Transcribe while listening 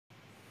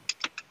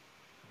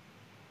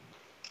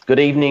Good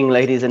evening,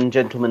 ladies and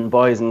gentlemen,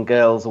 boys and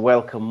girls.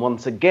 Welcome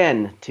once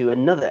again to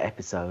another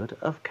episode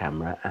of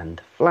Camera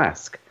and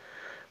Flask.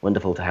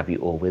 Wonderful to have you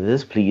all with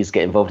us. Please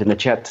get involved in the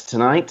chat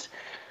tonight.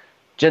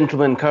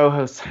 Gentlemen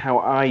co-hosts, how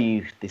are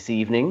you this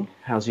evening?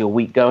 How's your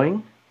week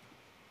going?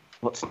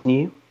 What's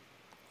new?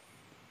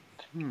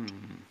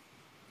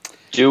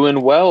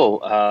 Doing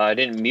well. I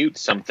didn't mute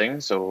something,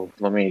 so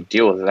let me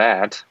deal with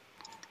that.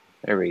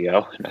 There we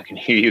go. And I can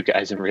hear you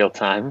guys in real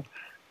time.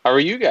 How are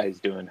you guys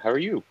doing? How are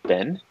you,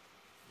 Ben?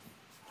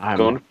 I'm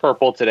going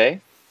purple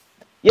today.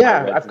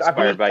 Yeah, I've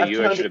inspired by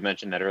you. I should have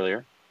mentioned that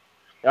earlier.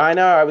 I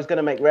know. I was going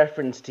to make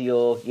reference to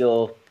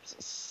your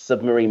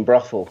submarine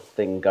brothel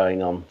thing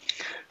going on,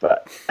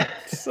 but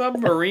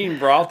submarine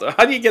brothel.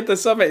 How do you get the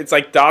submarine? It's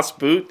like Das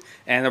Boot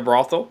and a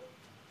brothel.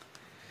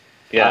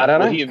 Yeah, I don't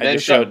know. He I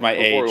just showed my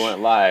before age. we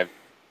went live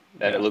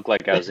that it looked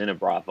like I was in a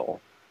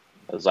brothel.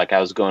 It was like I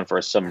was going for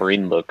a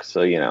submarine look.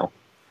 So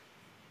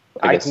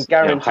I can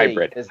guarantee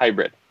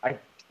hybrid.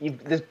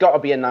 There's got to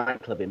be a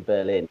nightclub in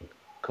Berlin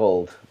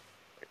called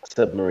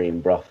Submarine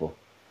Brothel.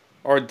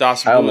 Or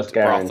Das I almost Boot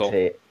guarantee brothel.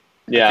 it.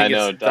 Yeah, I think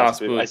know. it's Das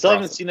Boot. Boot I still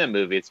haven't brothel. seen that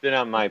movie. It's been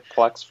on my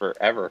Plex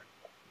forever.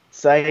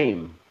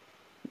 Same.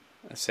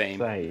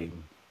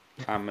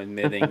 I'm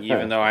admitting,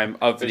 even though I'm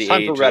of There's the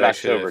time age for Red that I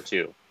October should.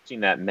 too.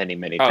 Seen that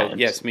many Oh, times.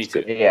 yes, me It's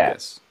too. good. Yeah.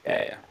 Yes.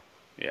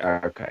 Yeah.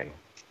 Okay.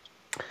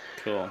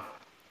 Cool.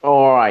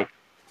 All right.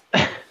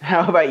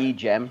 How about you,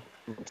 Jem?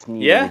 What's new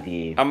with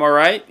you? I'm all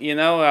right.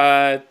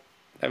 I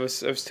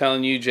was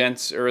telling you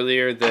gents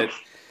earlier that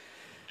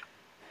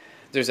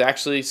there's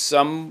actually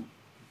some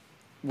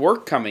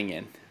work coming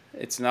in.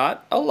 It's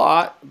not a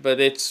lot, but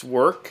it's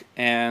work,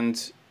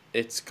 and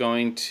it's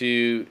going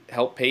to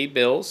help pay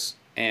bills,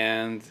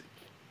 and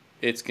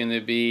it's going to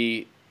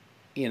be,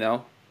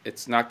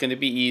 it's not going to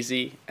be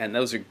easy, and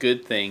those are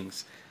good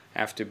things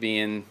after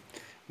being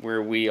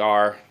where we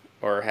are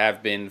or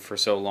have been for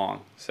so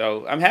long.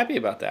 So I'm happy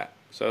about that.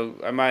 So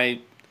my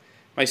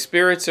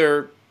spirits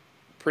are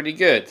pretty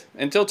good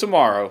until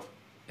tomorrow,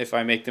 if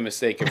I make the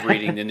mistake of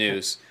reading the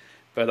news.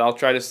 But I'll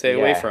try to stay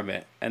away from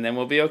it, and then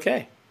we'll be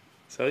okay.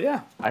 So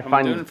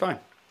I'm doing fine.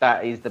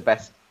 That is the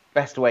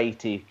best way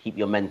to keep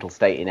your mental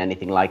state in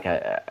anything like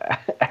a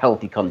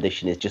healthy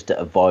condition is just to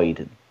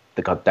avoid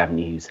the goddamn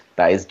news.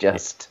 That is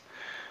just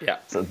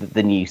sort of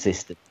the new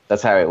system.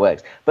 That's how it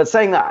works. But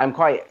saying that, I'm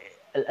quite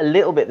a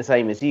little bit the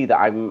same as you, that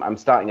I'm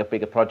starting a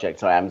bigger project.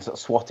 So I'm sort of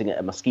swatting at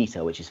a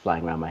mosquito which is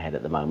flying around my head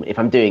at the moment. If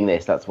I'm doing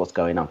this, that's what's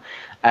going on.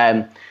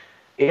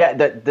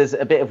 There's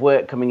a bit of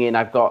work coming in.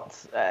 I've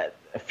got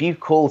a few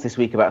calls this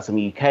week about some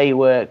UK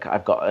work.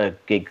 I've got a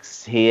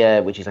gigs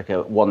here, which is like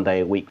a 1 day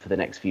a week for the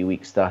next few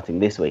weeks starting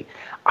this week.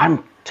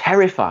 I'm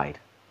terrified.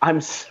 I'm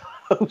so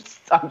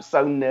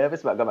nervous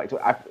about going back to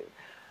it.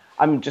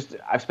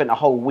 I've spent a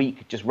whole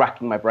week just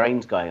racking my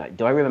brains going, like,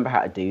 do I remember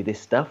how to do this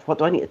stuff? What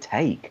do I need to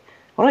take?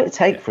 What do I need to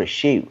take for a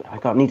shoot?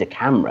 I need a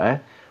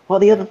camera. What are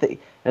the other things?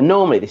 And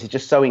normally this is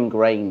just so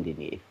ingrained in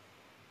you.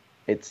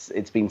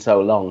 It's been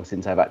so long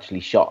since I've actually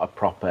shot a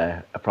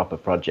proper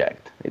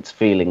project. It's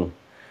feeling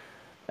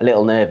a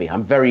little nervy.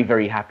 I'm very,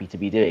 very happy to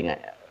be doing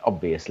it,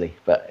 obviously,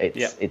 but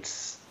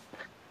it's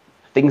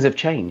things have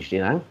changed,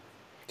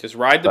 Just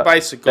ride the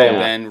bicycle,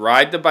 Ben.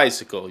 Ride the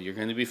bicycle. You're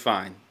going to be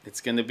fine.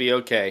 It's going to be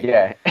okay.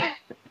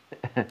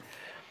 Yeah.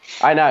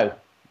 I know.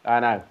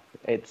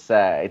 It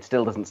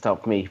still doesn't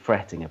stop me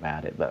fretting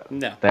about it, but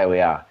there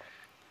we are.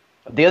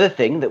 The other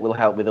thing that will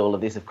help with all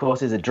of this, of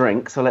course, is a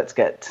drink. So let's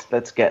get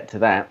to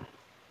that.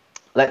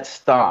 Let's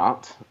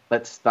start.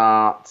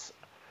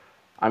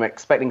 I'm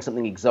expecting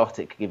something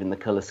exotic given the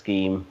color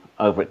scheme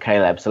over at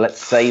Caleb. So let's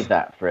save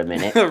that for a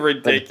minute.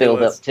 Ridiculous. Let's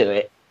build up to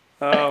it.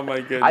 Oh my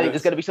goodness. I think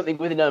there's going to be something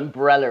with an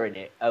umbrella in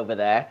it over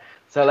there.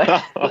 So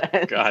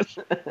gosh,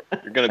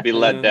 you're going to be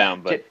let down,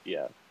 but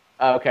yeah.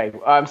 Okay,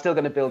 I'm still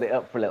going to build it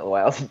up for a little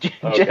while. So,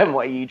 Jem,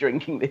 what are you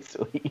drinking this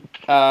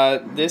week?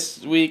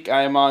 This week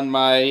I'm on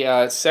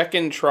my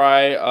second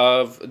try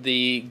of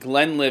the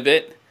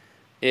Glenlivet.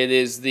 It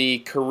is the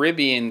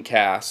Caribbean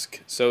cask.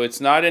 So it's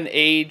not an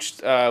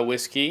aged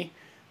whiskey,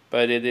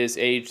 but it is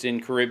aged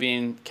in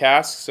Caribbean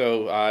casks,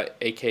 so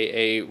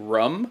AKA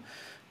rum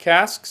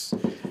casks.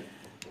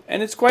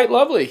 And it's quite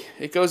lovely.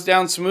 It goes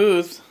down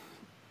smooth.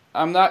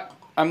 I'm not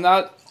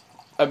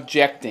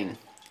objecting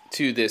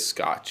to this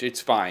scotch.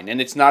 It's fine, and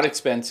it's not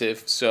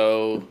expensive.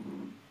 So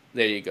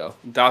there you go.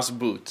 Das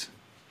Boot.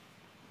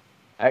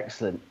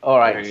 Excellent. All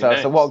right. Very So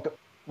nice. so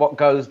what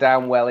goes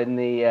down well in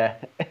the?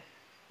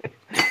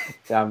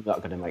 I'm not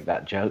going to make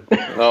that joke.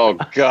 Oh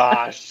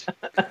gosh.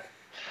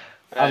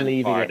 I'm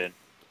leaving it.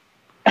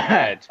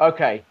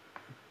 Okay.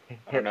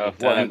 I don't know if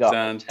What have you got?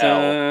 Oh, it's a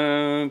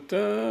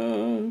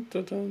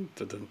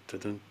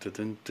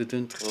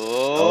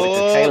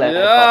Caleb.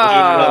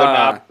 another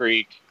Knob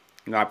Creek.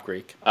 Knob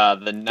Creek.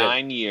 The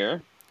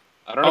 9-year.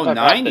 I don't know if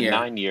I've had the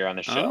 9-year on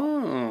the show.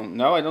 Oh,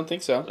 no, I don't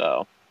think so.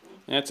 So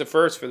That's a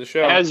first for the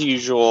show. as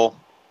usual,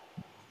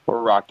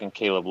 we're rocking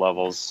Caleb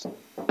levels.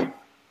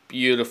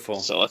 Beautiful.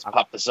 So let's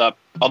pop this up.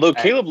 Although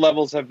Caleb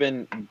levels have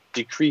been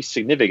decreased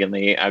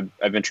significantly, I've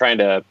been trying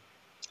to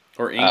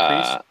Or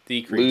increase,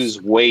 decrease.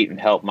 lose weight and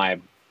help my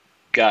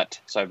gut.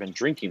 So I've been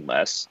drinking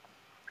less,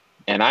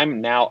 and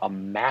I'm now a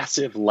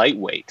massive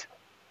lightweight.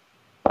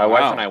 My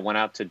wife and I went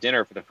out to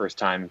dinner for the first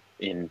time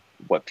in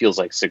what feels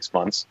like 6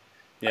 months.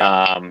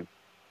 Yeah.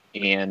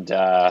 And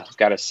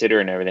got a sitter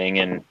and everything,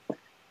 and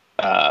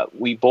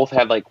we both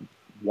had like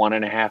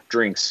 1.5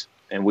 drinks,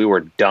 and we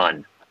were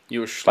done. You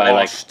were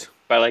sloshed.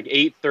 By like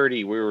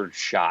 8:30, we were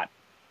shot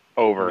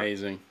over.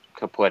 Amazing.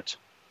 Kaput.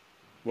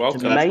 Well,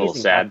 it's amazing.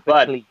 Sad,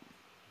 but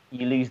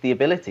you lose the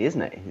ability,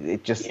 isn't it?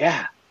 It just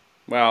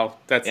Well,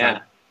 that's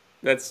not,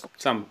 that's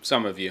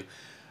some of you.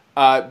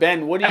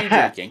 Ben, what are you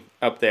drinking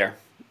up there?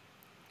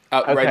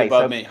 Okay, right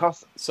above me.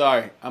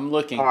 Sorry, I'm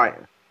looking. All right.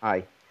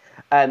 Hi.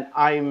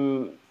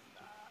 I'm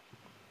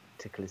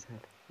tickle his head.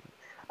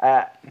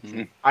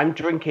 I'm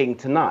drinking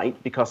tonight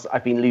because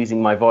I've been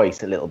losing my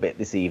voice a little bit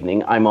this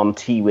evening. I'm on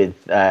tea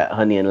with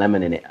honey and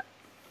lemon in it,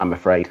 I'm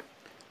afraid.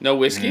 No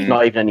whiskey?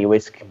 Not even any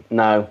whiskey.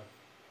 No.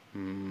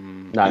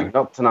 No,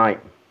 not tonight.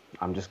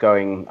 I'm just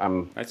going.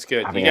 That's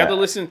good. You got to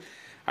listen.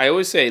 I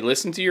always say,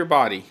 listen to your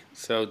body.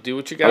 So do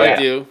what you got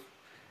to do.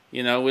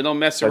 You know, we don't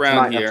mess around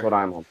tonight, here. That's what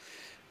I'm on.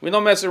 We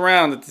don't mess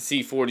around at the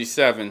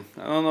C47.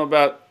 I don't know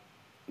about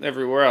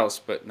everywhere else,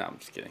 but no, I'm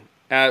just kidding.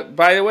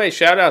 By the way,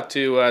 shout out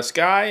to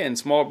Sky and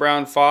Small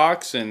Brown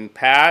Fox and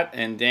Pat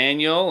and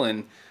Daniel,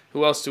 and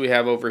who else do we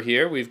have over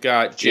here? We've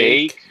got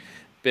Jake.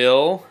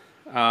 Bill.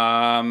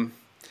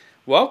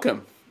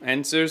 Welcome.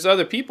 And there's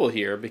other people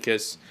here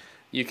because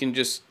you can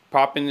just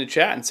pop in the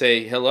chat and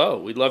say hello.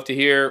 We'd love to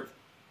hear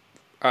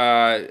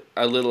a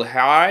little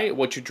hi,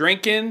 what you're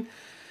drinking.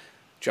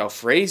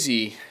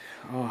 Jalfrezi.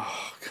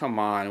 Oh, come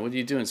on. What are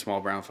you doing,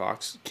 Small Brown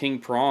Fox? King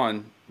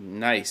Prawn.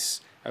 Nice.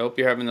 I hope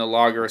you're having a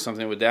lager or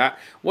something with that.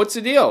 What's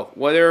the deal?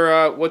 What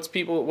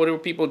are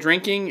people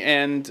drinking,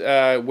 and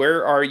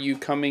where are you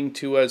coming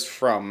to us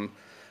from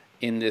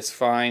in this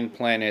fine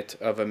planet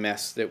of a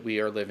mess that we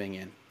are living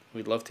in?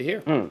 We'd love to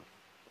hear.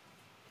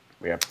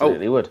 We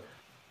absolutely would.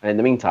 And in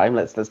the meantime,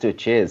 let's do a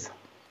cheers.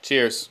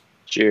 Cheers.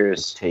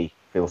 Cheers. Tea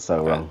feels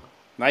so wrong.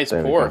 Nice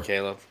pour,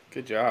 Caleb.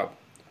 Good job.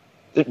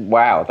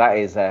 Wow, that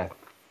is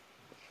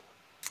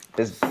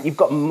you've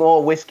got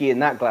more whiskey in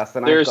that glass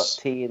than I've got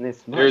tea in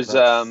this. There's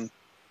I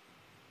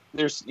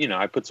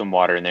put some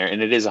water in there,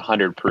 and it is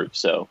 100 proof,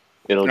 so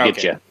it'll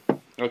get you. Okay.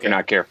 If you're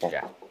not careful.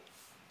 Yeah.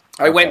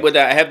 I went with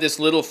that. I have this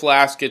little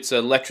flask. It's a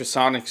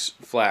Electrosonics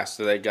flask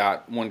that I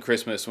got one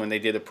Christmas when they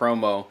did a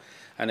promo.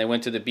 And I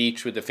went to the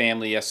beach with the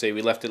family yesterday.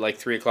 We left at like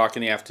 3 o'clock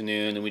in the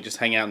afternoon, and we just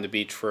hang out on the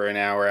beach for an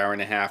hour, hour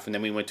and a half, and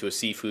then we went to a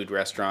seafood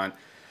restaurant.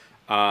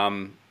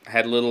 I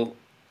had a little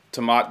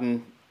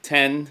Tomaten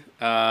 10,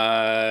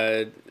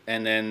 and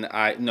then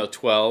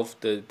 12,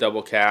 the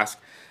double cask.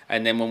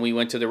 And then when we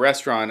went to the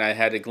restaurant, I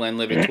had a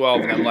Glenlivet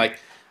 12, and I'm like,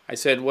 I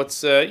said,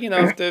 what's,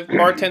 if the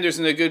bartender's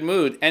in a good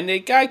mood. And the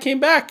guy came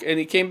back, and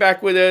he came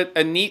back with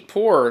a neat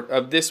pour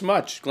of this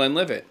much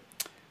Glenlivet.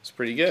 It's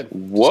pretty good.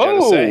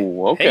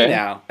 Whoa, okay. Hey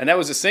now. And that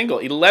was a single.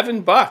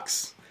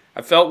 $11.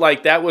 I felt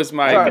like that was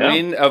my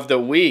win of the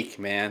week,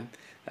 man.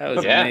 That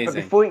was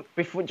amazing. But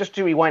before, just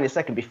to rewind a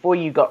second, before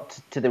you got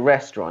to the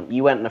restaurant,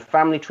 you went on a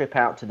family trip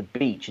out to the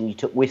beach and you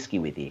took whiskey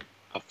with you.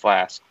 A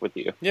flask with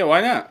you. Yeah,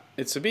 why not?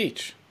 It's a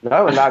beach.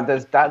 No, and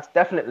that's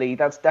definitely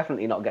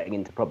not getting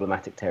into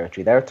problematic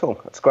territory there at all.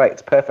 That's great.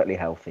 It's perfectly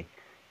healthy.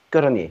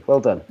 Good on you. Well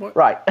done. What?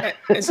 Right.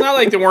 It's not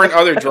like there weren't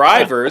other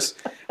drivers.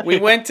 We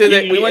went to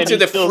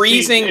the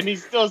freezing, and he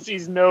still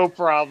sees no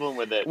problem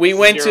with it. We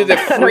went to the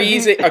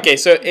freezing. Okay,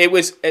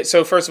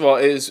 so first of all,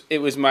 it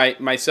was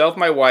myself,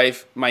 my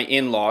wife, my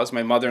in-laws,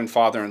 my mother and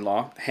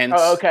father-in-law. Hence,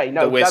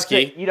 the whiskey.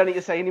 That's it. You don't need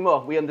to say any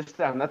more. We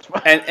understand. That's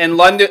right. And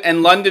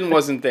London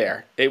wasn't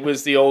there. It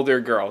was the older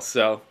girl.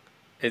 So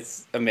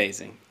it's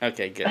amazing.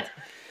 Okay, good.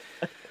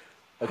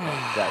 Okay,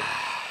 great.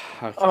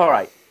 Okay. All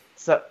right.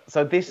 So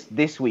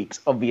this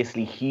week's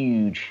obviously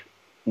huge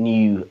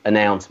new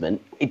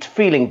announcement. It's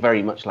feeling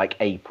very much like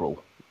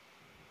April.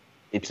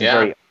 It's a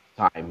very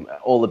time.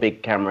 All the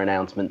big camera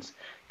announcements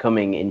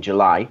coming in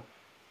July,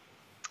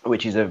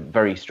 which is a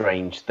very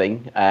strange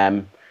thing.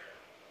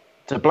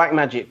 So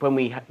Blackmagic, when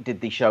we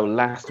did the show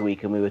last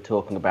week and we were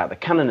talking about the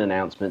Canon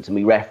announcements, and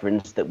we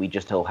referenced that we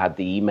just all had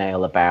the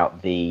email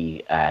about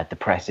the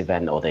press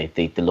event or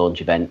the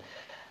launch event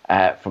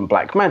from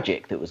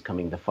Blackmagic that was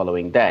coming the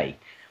following day.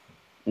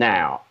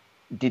 Now,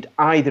 did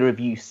either of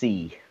you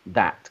see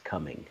that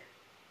coming?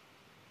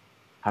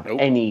 Have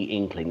any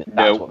inkling that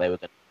that's what they were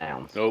going to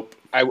announce? Nope.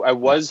 I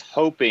was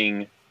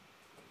hoping,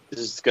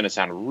 this is going to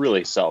sound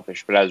really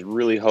selfish, but I was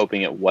really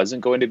hoping it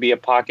wasn't going to be a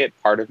pocket,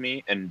 part of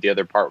me, and the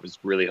other part was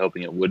really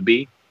hoping it would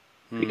be,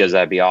 because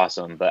that'd be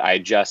awesome. But I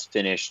just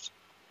finished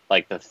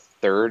like the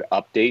 3rd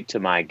update to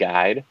my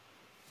guide.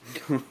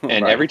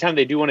 And every time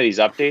they do one of these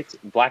updates,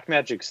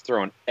 Blackmagic's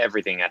throwing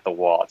everything at the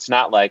wall. It's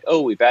not like,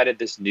 we've added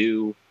this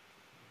new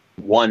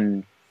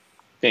one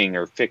thing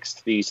or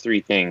fixed these 3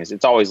 things.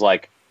 It's always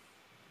like,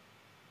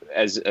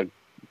 as a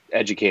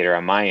educator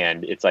on my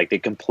end, it's like they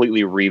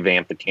completely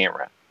revamp the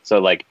camera. So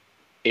like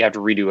you have to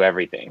redo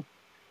everything.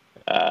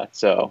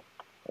 So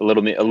a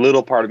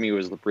little part of me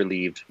was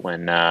relieved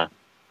when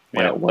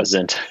when it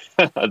wasn't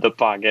the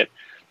Pocket,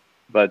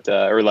 but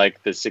or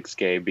like the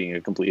 6K being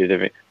a completely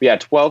different. But yeah,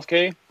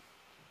 12K,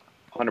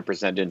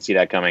 100% didn't see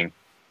that coming.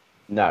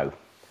 No,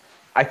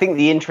 I think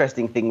the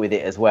interesting thing with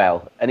it as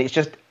well, and it's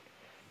just,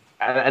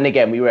 and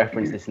again, we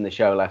referenced this in the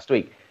show last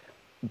week,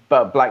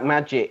 but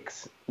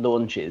Blackmagic's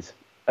launches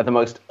are the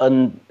most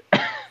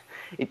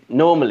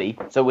normally.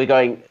 So we're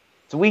going.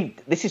 So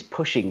this is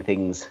pushing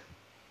things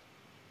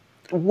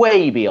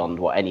way beyond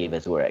what any of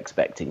us were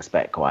expecting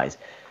spec-wise.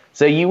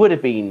 So you would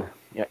have been,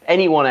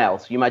 anyone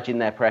else, you imagine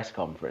their press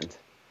conference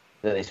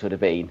that this would have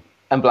been,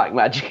 and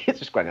Blackmagic is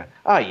just going,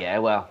 oh yeah,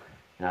 well,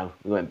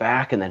 we went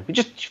back and then we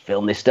just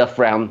filmed this stuff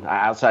around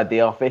outside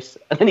the office,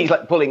 and then he's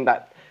like pulling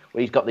that,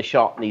 where he's got the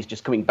shot and he's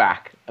just coming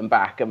back and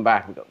back and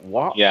back. And go,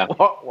 what? Yeah.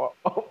 What?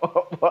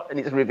 And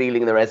it's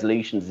revealing the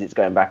resolutions as it's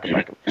going back and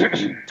back.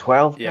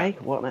 12K? Yeah.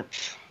 What now?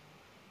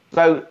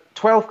 So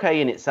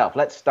 12K in itself,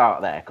 let's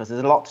start there, because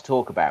there's a lot to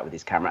talk about with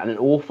this camera, and an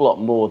awful lot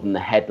more than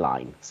the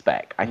headline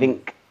spec. I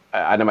think,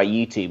 I know my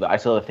YouTube, but I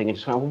saw the thing and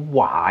just went,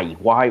 why?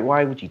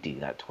 Why would you do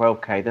that?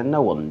 12K, then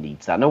no one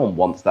needs that. No one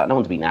wants that. No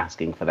one's been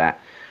asking for that.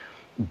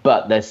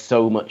 But there's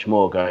so much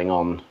more going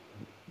on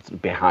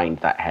behind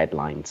that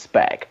headline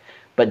spec.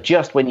 But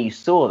just when you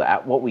saw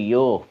that, what were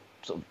your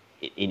sort of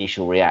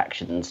initial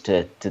reactions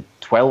to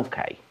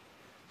 12K?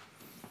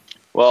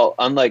 Well,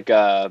 unlike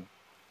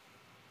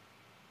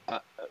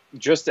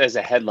just as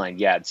a headline,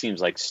 yeah, it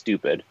seems like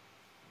stupid.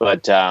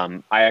 But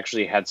I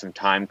actually had some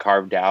time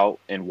carved out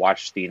and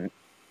watched the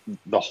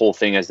whole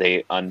thing as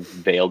they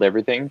unveiled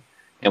everything.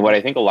 And what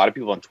I think a lot of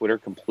people on Twitter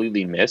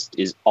completely missed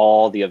is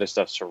all the other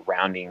stuff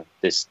surrounding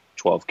this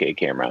 12K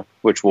camera,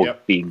 which we'll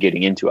be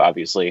getting into,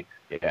 obviously.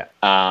 Yeah.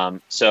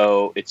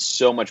 So it's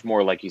so much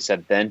more, like you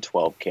said, than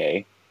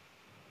 12K.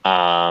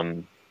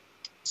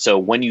 So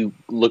when you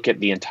look at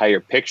the entire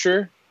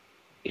picture,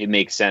 it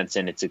makes sense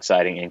and it's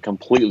exciting and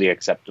completely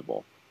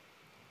acceptable.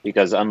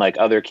 Because unlike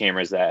other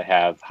cameras that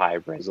have high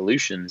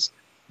resolutions,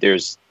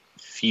 there's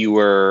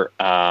fewer,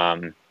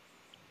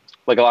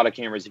 like a lot of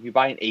cameras, if you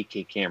buy an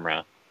 8K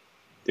camera,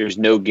 there's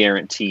no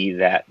guarantee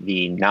that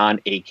the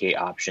non-8K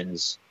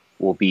options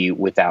will be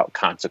without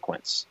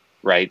consequence,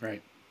 right?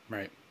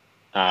 Right.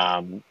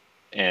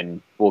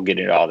 And we'll get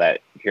into all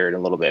that here in a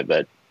little bit.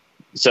 But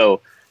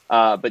so,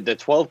 but the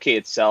 12K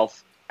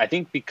itself, I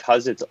think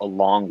because it's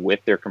along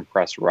with their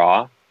compressed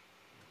RAW,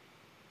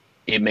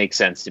 it makes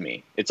sense to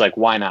me. It's like,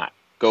 why not?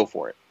 Go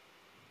for it.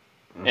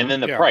 Mm-hmm. And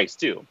then the price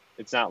too.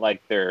 It's not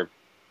like they're,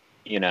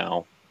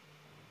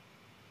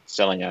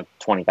 selling a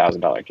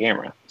 $20,000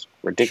 camera. It's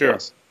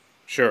ridiculous.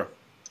 Sure.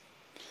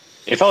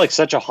 It felt like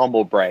such a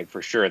humble brag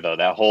for sure, though.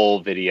 That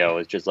whole video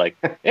is just like,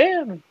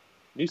 yeah,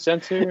 new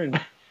sensor, and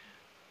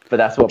but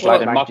that's what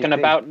Blackmagic mucking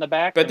about in the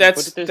back. But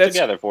that's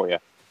together for you.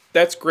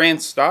 That's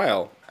Grant's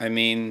style. I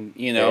mean,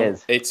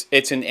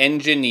 it's an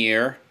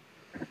engineer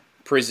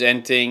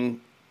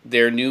presenting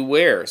their new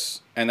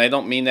wares, and I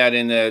don't mean that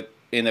in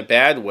a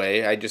bad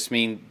way. I just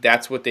mean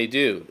that's what they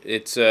do.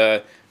 It's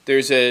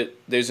there's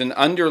an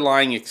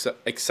underlying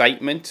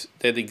excitement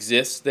that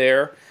exists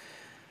there,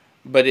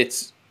 but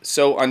it's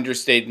so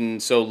understated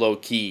and so low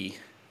key,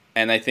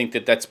 and I think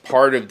that that's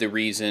part of the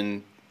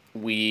reason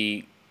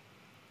we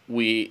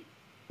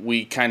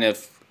kind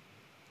of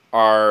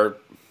are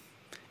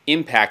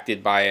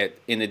impacted by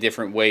it in a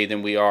different way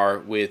than we are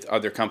with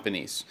other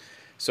companies.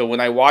 So when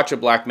I watch a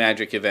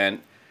Blackmagic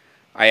event,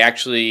 I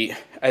actually,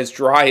 as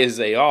dry as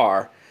they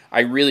are,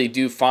 I really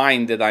do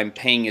find that I'm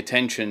paying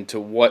attention to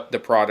what the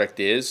product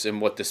is and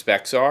what the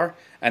specs are,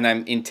 and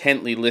I'm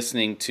intently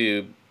listening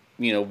to,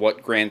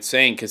 what Grant's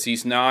saying, because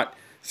he's not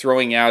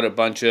throwing out a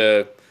bunch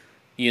of,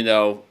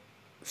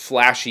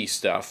 flashy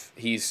stuff.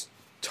 He's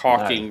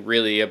talking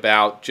really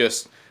about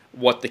just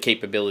what the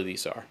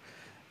capabilities are.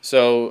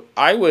 So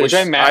which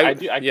I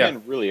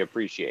can really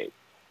appreciate.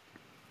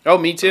 Oh,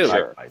 me too.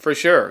 For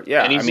sure.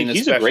 Yeah. And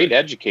he's a great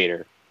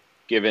educator,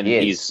 given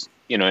he's,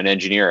 an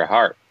engineer at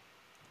heart.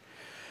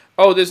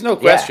 Oh, there's no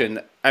question.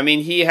 Yeah. I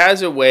mean, he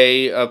has a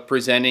way of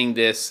presenting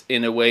this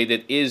in a way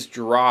that is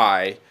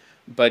dry,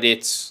 but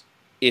it's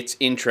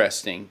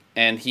interesting,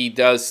 and he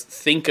does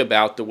think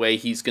about the way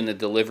he's going to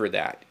deliver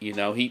that.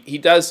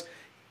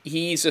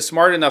 He's a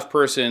smart enough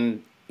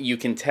person, you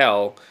can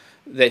tell,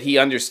 that he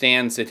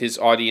understands that his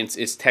audience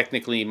is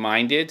technically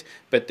minded,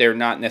 but they're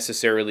not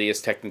necessarily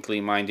as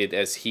technically minded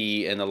as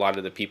he and a lot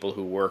of the people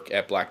who work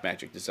at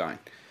Blackmagic Design.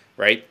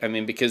 Right? I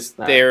mean, because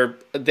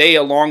they,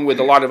 along with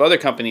a lot of other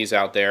companies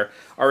out there,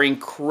 are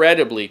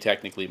incredibly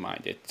technically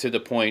minded, to the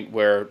point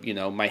where,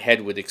 my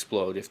head would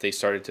explode if they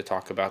started to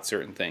talk about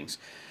certain things.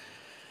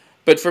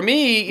 But for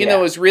me, it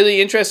was really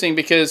interesting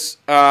because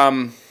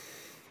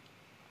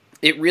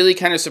it really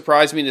kind of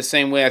surprised me the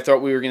same way I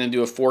thought we were going to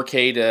do a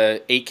 4K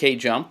to 8K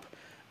jump.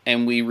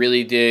 And we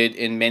really did,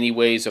 in many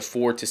ways, a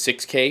 4 to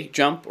 6K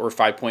jump, or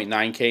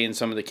 5.9K in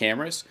some of the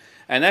cameras.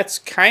 And that's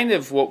kind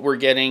of what we're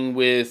getting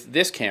with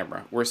this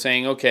camera. We're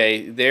saying,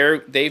 okay,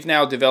 they've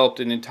now developed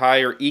an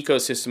entire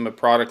ecosystem of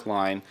product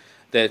line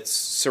that's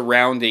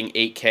surrounding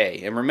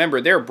 8K. And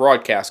remember, they're a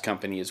broadcast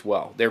company as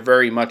well. They're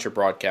very much a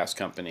broadcast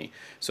company.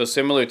 So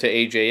similar to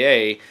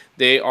AJA,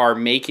 they are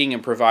making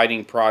and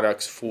providing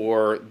products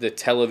for the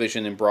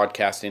television and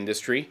broadcast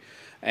industry.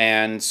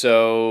 And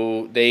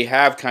so they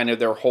have kind of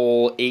their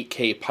whole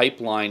 8K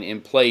pipeline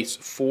in place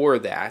for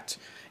that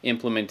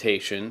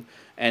implementation.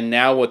 And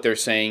now what they're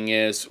saying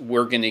is,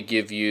 we're going to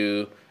give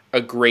you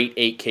a great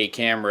 8K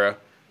camera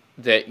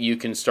that you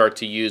can start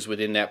to use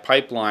within that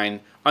pipeline,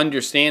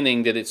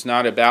 understanding that it's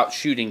not about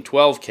shooting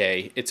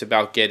 12K, it's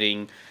about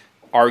getting,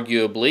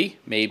 arguably,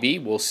 maybe,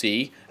 we'll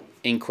see,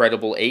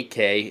 incredible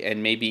 8K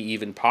and maybe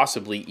even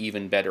possibly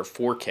even better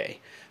 4K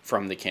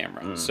from the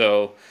camera.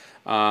 So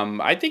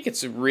I think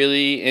it's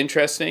really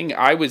interesting.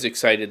 I was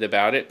excited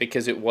about it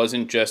because it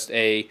wasn't just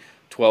a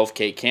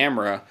 12K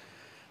camera.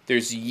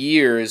 There's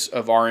years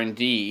of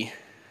R&D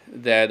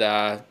that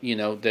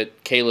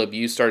that Caleb,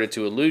 you started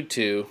to allude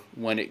to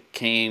when it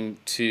came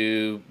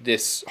to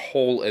this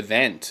whole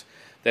event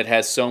that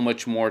has so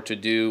much more to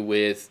do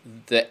with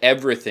the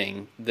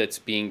everything that's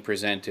being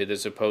presented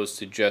as opposed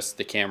to just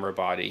the camera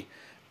body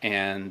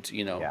and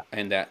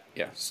and that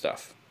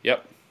stuff.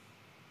 Yep.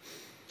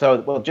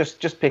 So, well,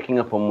 just picking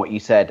up on what you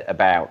said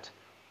about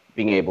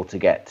being able to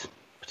get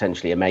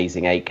potentially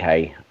amazing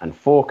 8K and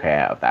 4K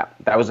out of that.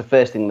 That was the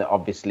first thing that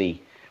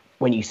obviously,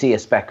 when you see a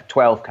spec of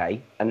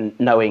 12K, and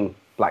knowing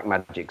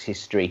Blackmagic's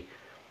history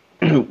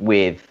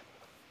with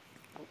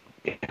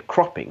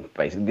cropping,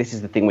 basically, this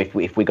is the thing.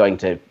 If we're going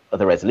to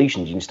other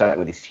resolutions, you can start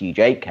with this huge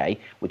 8K,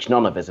 which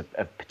none of us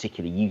have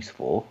particularly use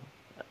for,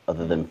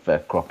 other than for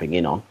cropping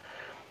in on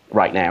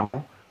right now.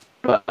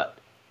 But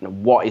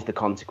what is the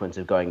consequence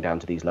of going down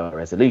to these lower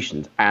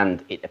resolutions?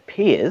 And it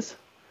appears,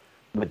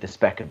 with the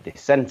spec of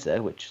this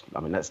sensor, which, I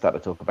mean, let's start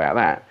to talk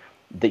about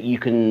that you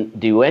can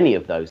do any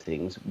of those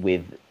things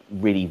with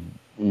really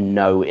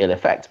no ill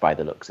effect by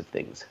the looks of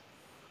things.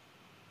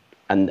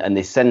 And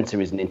this sensor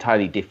is an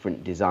entirely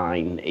different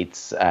design.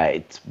 It's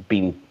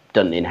been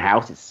done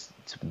in-house. It's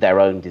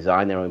their own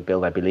design, their own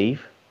build, I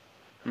believe.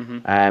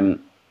 And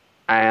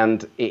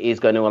it is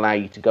going to allow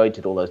you to go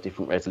into all those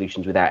different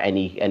resolutions without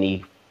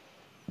any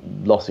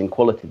loss in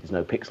quality. There's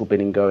no pixel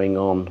binning going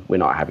on. We're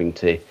not having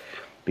to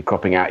be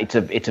cropping out.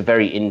 It's a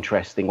very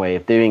interesting way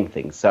of doing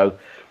things. So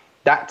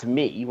that, to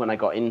me, when I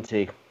got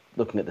into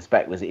looking at the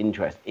spec, was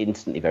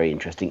instantly very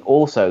interesting.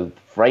 Also,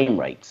 frame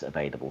rates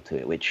available to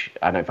it, which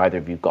I don't know if either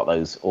of you got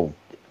those or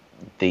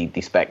the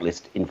spec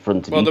list in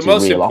front of you. Well, the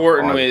most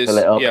important is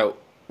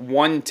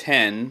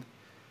 110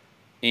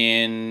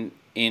 in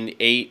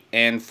 8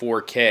 and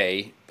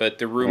 4K, but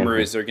the rumor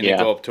is they're going to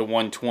go up to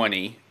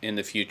 120 in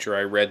the future.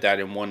 I read that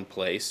in one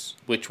place,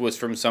 which was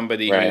from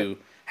somebody who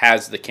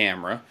has the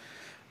camera.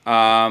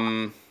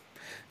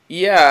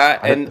 Yeah,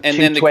 and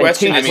then the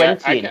question is,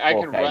 I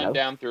can run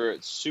down through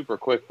it super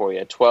quick for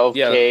you.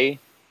 12K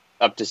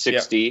up to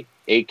 60,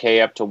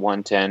 8K up to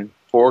 110,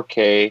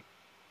 4K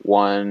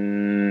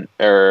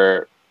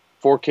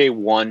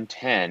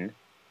 110.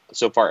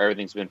 So far,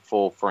 everything's been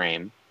full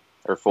frame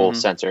or full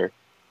sensor.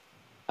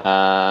 You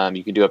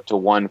can do up to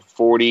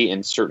 140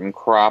 in certain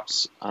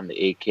crops on the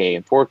 8K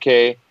and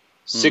 4K,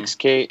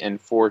 6K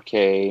and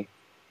 4K,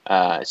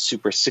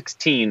 Super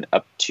 16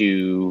 up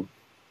to.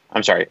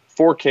 I'm sorry,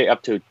 4K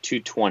up to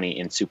 220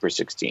 in Super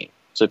 16.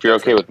 So if you're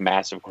okay with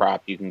massive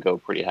crop, you can go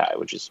pretty high,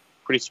 which is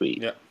pretty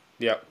sweet.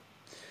 Yeah.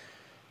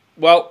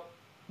 Well,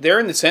 they're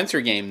in the sensor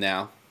game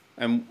now,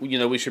 and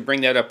we should bring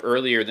that up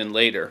earlier than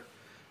later.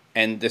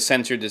 And the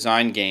sensor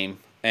design game,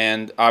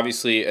 and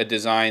obviously a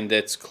design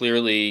that's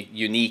clearly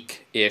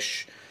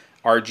unique-ish,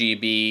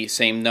 RGB,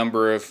 same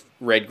number of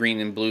red, green,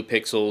 and blue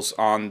pixels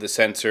on the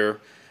sensor,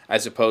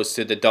 as opposed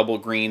to the double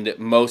green that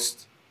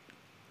most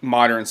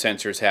modern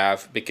sensors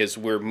have, because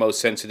we're most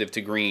sensitive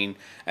to green.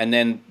 And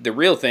then the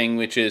real thing,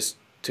 which is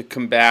to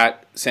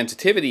combat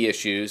sensitivity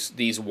issues,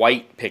 these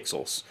white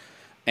pixels.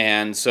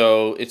 And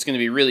so it's going to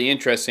be really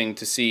interesting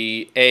to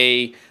see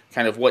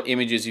kind of what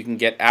images you can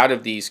get out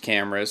of these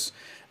cameras,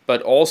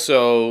 but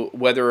also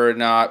whether or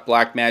not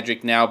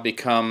Blackmagic now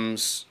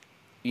becomes,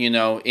 in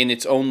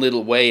its own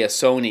little way, a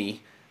Sony.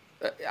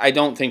 I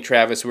don't think,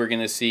 Travis, we're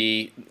going to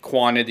see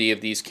quantity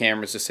of these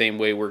cameras the same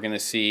way we're going to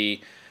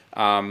see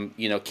Canon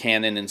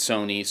and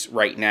Sony's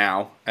right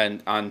now,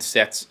 and on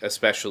sets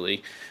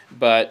especially.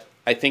 But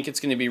I think it's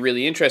going to be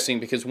really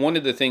interesting because one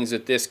of the things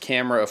that this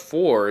camera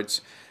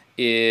affords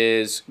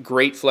is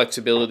great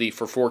flexibility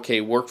for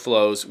 4K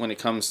workflows when it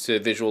comes to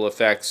visual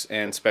effects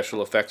and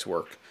special effects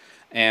work,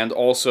 and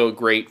also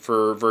great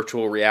for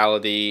virtual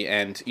reality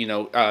and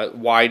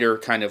wider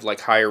kind of like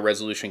higher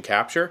resolution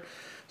capture.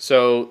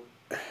 So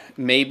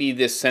maybe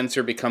this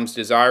sensor becomes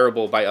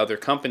desirable by other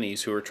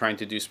companies who are trying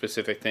to do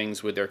specific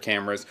things with their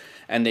cameras,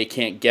 and they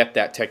can't get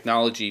that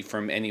technology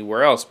from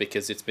anywhere else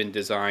because it's been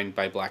designed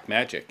by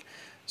Blackmagic.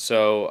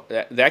 So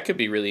that could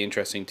be really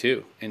interesting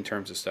too in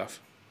terms of stuff.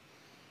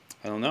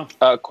 I don't know.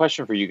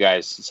 Question for you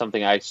guys,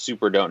 something I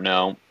super don't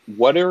know.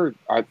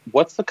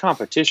 What's the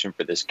competition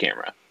for this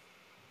camera?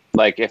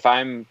 Like if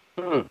I'm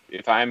the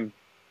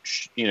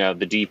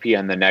DP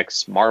on the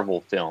next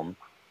Marvel film,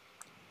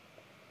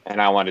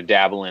 and I want to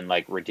dabble in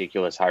like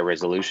ridiculous high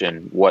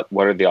resolution, what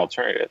are the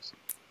alternatives?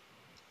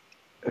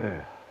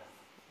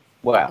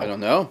 Well, I don't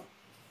know.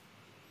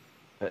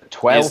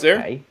 12K. Is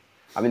there?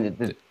 I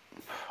mean,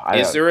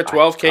 Is there a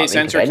 12K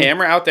sensor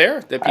camera out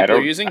there that people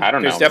are using? I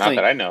don't know. Not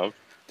that I know of.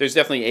 There's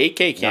definitely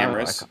 8K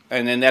cameras,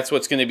 and then that's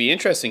what's going to be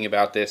interesting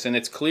about this. And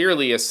it's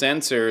clearly a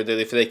sensor that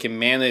if they can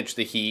manage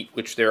the heat,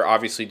 which they're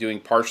obviously doing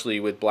partially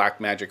with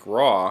Blackmagic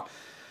RAW,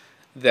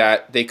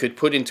 that they could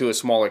put into a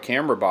smaller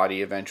camera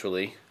body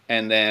eventually.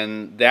 And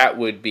then that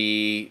would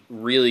be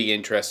really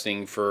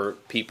interesting for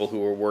people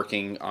who are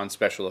working on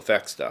special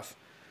effects stuff,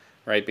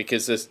 right?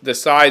 Because the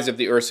size of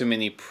the Ursa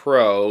Mini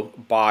Pro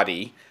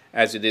body,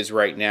 as it is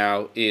right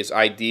now, is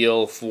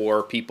ideal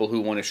for people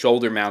who want a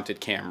shoulder-mounted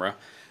camera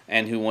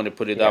and who want to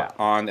put it up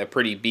on a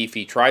pretty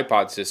beefy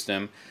tripod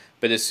system.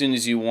 But as soon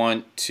as you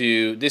want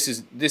to, this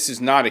is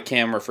not a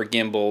camera for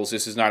gimbals.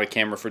 This is not a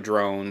camera for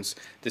drones.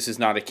 This is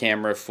not a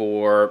camera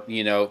for,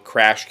 you know,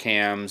 crash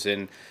cams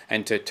and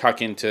to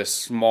tuck into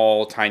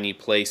small, tiny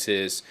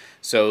places.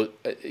 So,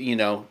 you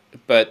know,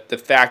 but the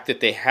fact that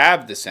they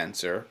have the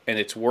sensor and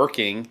it's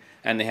working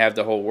and they have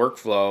the whole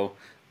workflow,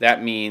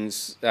 that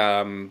means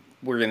we're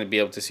going to be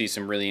able to see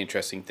some really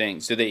interesting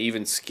things. Do they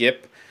even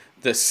skip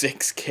the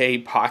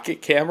 6K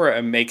pocket camera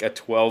and make a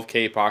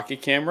 12K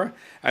pocket camera?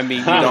 I mean,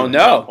 you don't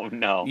know.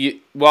 No.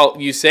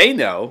 You say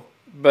no,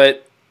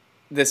 but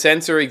the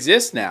sensor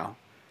exists now.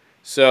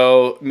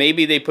 So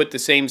maybe they put the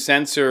same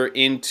sensor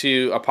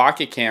into a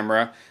pocket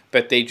camera,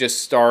 but they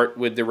just start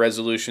with the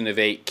resolution of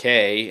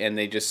 8K, and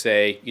they just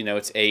say, you know,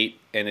 it's 8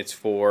 and it's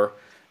 4.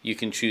 You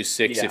can choose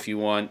 6 if you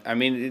want. I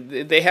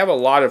mean, they have a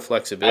lot of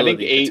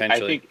flexibility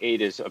potentially. I think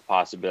 8 is a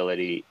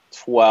possibility.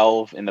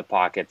 12 in the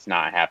pocket's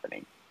not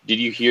happening. Did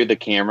you hear the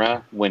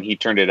camera when he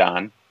turned it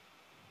on?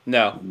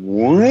 No.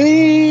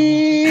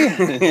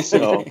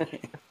 So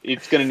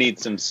it's going to need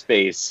some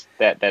space,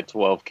 that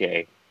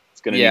 12K.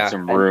 It's going to need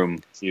some room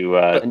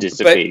to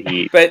dissipate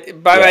heat. But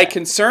my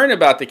concern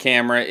about the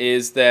camera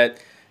is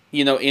that,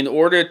 you know, in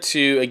order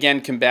to,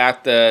 again,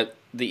 combat the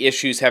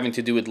issues having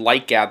to do with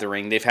light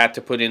gathering, they've had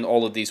to put in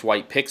all of these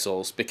white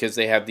pixels because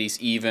they have these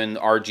even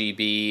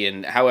RGB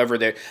and however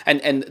they're...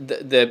 And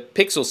the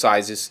pixel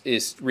size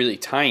is really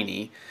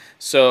tiny.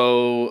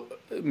 So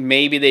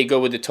maybe they go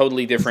with a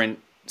totally different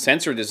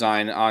sensor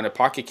design on a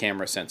pocket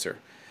camera sensor.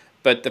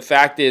 But the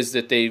fact is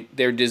that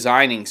they're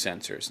designing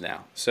sensors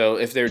now. So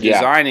if they're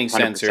designing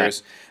 100%.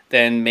 Sensors,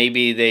 then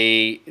maybe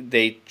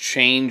they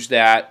change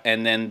that,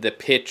 and then the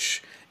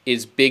pitch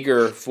is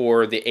bigger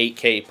for the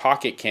 8K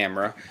pocket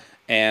camera,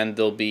 and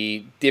there'll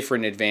be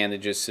different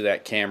advantages to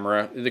that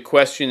camera. The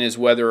question is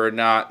whether or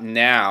not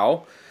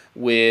now,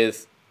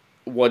 with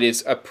what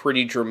is a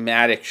pretty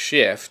dramatic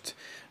shift,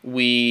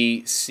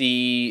 we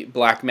see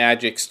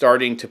Blackmagic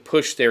starting to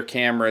push their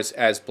cameras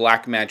as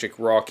Blackmagic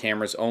RAW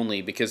cameras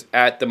only, because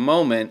at the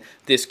moment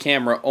this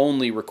camera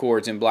only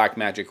records in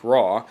Blackmagic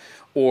RAW.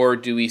 Or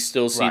do we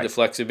still see the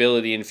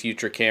flexibility in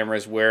future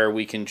cameras where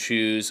we can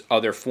choose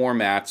other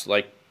formats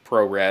like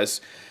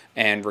ProRes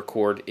and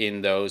record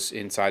in those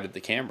inside of the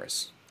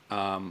cameras?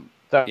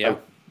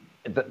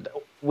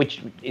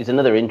 Which is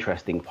another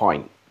interesting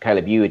point.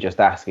 Caleb, you were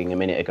just asking a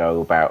minute ago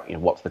about, you know,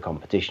 what's the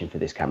competition for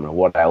this camera?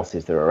 What else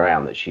is there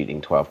around that's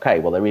shooting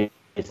 12K? Well, there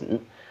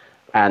isn't.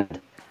 And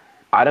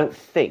I don't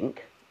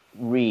think,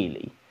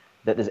 really,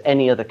 that there's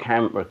any other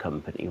camera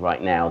company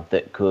right now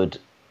that could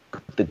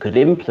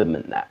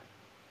implement that,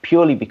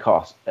 purely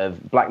because of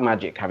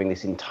Blackmagic having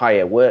this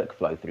entire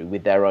workflow through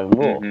with their own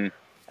RAW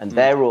and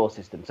their RAW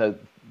system. So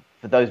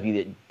for those of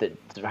you that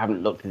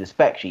haven't looked at the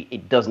spec sheet,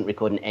 it doesn't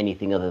record in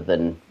anything other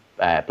than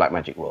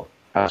Blackmagic RAW.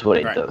 That's what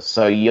it does.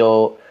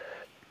 So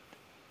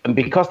and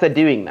because they're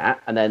doing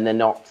that, and then they're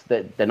not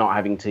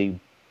having to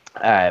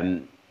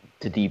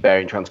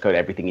deburr and transcode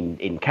everything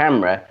in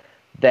camera,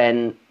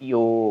 then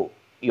you're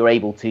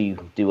able to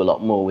do a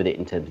lot more with it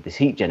in terms of this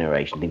heat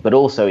generation thing, but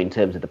also in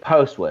terms of the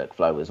post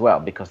workflow as well.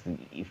 Because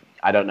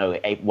I don't know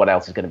what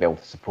else is going to be able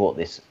to support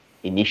this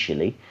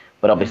initially,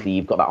 but obviously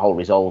you've got that whole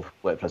resolve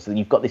workflow, so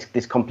you've got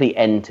this complete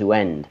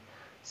end-to-end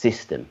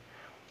system.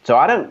 So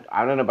I don't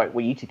know about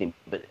what you two think,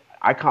 but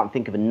I can't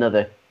think of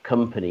another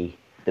company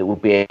that will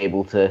be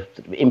able to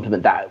sort of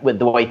implement that with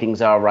the way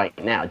things are right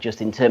now,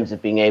 just in terms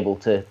of being able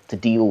to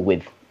deal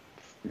with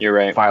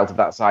files of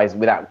that size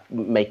without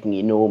making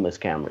enormous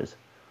cameras.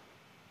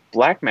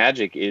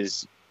 Blackmagic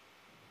is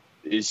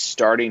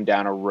starting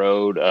down a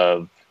road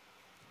of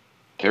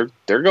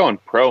they're going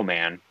pro,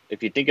 man.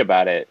 If you think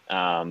about it,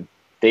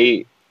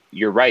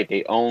 you're right.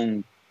 They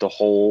own the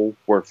whole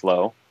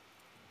workflow,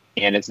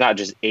 and it's not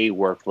just a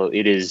workflow.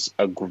 It is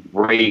a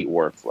great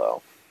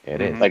workflow. It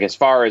is. Like, as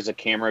far as a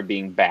camera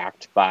being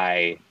backed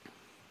by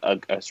a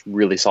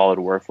really solid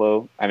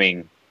workflow, I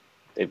mean,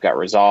 they've got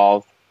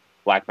Resolve.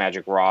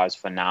 Blackmagic RAW is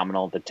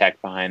phenomenal. The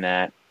tech behind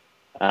that.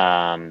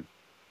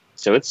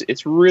 So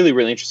it's really,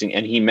 really interesting.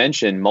 And he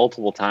mentioned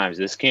multiple times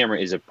this camera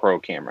is a pro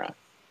camera.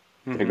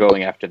 They're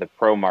going after the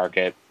pro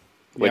market,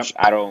 which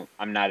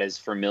I'm not as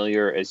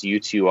familiar as you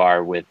two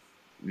are with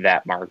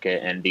that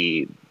market and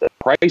the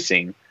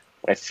pricing.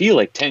 But I feel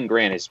like 10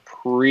 grand is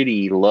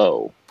pretty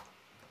low.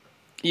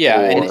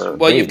 Yeah, and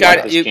well, you've what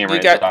got this you camera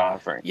is got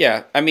offering.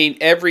 yeah. I mean,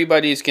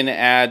 everybody's going to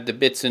add the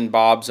bits and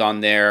bobs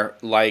on there,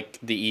 like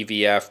the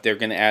EVF. They're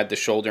going to add the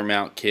shoulder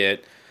mount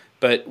kit,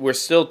 but we're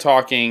still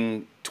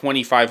talking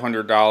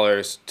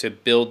 $2,500 to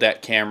build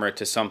that camera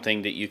to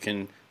something that you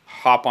can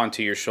hop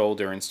onto your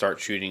shoulder and start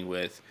shooting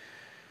with.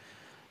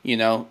 You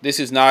know, this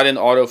is not an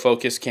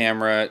autofocus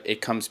camera.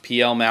 It comes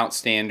PL mount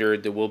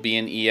standard. There will be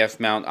an EF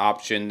mount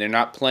option. They're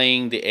not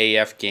playing the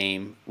AF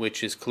game,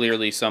 which is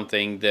clearly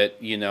something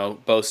that, you know,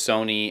 both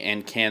Sony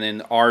and Canon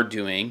are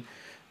doing.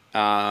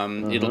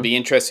 It'll be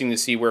interesting to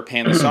see where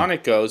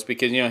Panasonic goes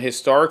because, you know,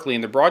 historically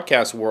in the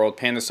broadcast world,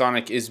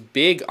 Panasonic is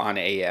big on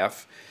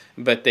AF,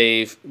 but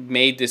they've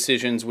made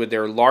decisions with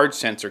their large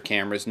sensor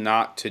cameras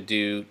not to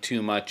do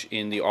too much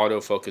in the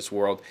autofocus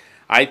world.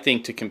 I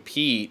think to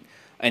compete,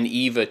 an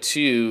EVA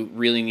 2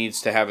 really needs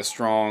to have a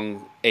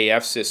strong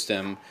AF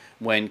system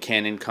when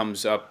Canon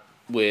comes up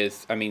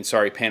with,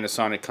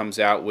 Panasonic comes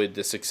out with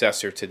the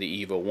successor to the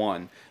EVA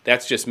 1.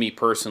 That's just me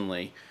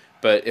personally.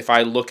 But if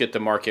I look at the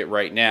market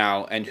right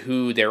now and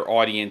who their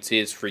audience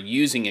is for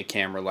using a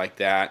camera like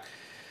that,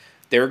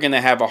 they're going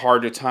to have a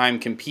harder time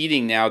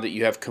competing now that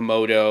you have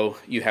Komodo,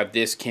 you have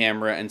this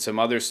camera and some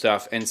other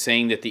stuff, and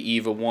saying that the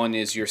EVA 1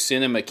 is your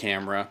cinema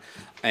camera.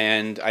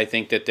 And I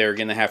think that they're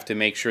going to have to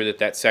make sure that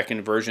that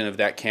second version of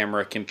that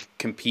camera can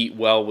compete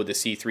well with the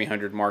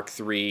C300 Mark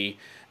III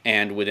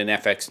and with an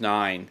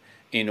FX9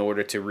 in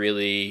order to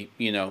really,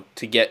 you know,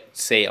 to get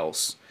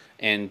sales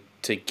and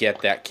to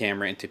get that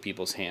camera into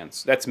people's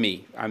hands. That's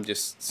me. I'm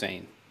just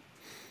saying.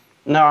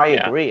 No, I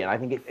agree. And I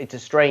think it's a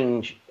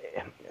strange...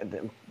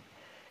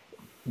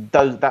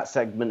 that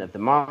segment of the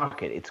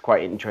market, it's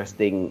quite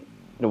interesting.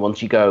 You know,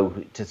 once you go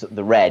to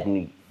the red,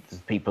 and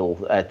there's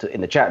people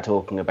in the chat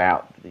talking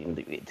about, you know,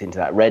 it's into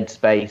that red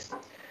space,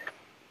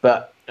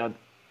 but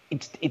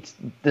it's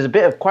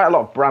there's quite a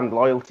lot of brand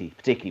loyalty,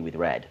 particularly with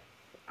red.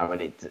 I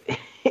mean,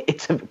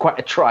 it's quite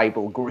a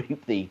tribal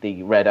group,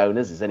 the red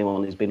owners, as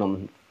anyone who's been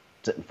on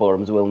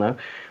forums will know.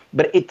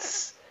 But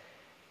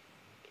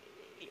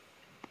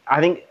I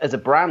think as a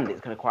brand,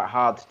 it's kind of quite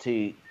hard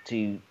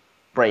to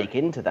break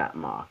into that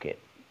market.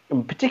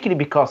 And particularly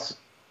because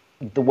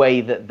the way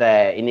that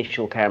their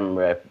initial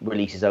camera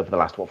releases over the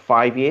last,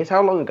 5 years?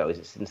 How long ago is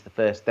it since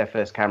their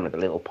first camera, the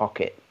little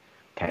Pocket,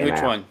 came out?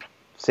 Which one?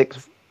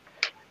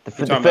 The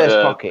first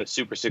Pocket. The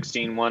Super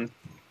 16 one?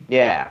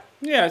 Yeah.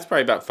 Yeah, it's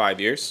probably about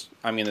 5 years,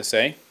 I'm going to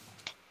say.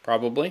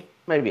 Probably.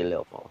 Maybe a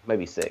little more.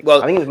 Maybe 6.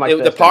 Well, I think it was my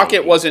first the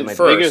Pocket wasn't I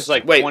first. think it was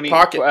like 20,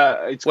 Pocket.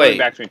 It's going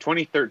back to me,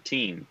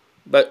 2013.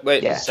 But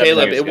wait, Yeah.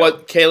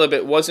 Caleb,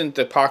 it wasn't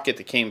the Pocket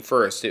that came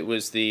first. It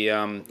was the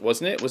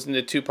wasn't it? Wasn't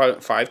the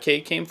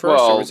 2.5K came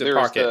first, or was it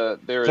Pocket?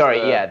 There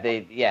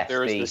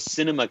was the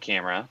cinema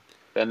camera.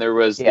 Then there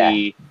was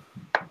the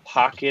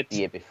Pocket the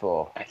year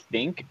before, I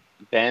think.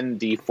 Then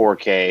the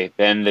 4K.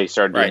 Then they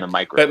started doing the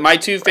micro. But my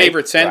two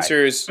favorite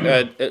sensors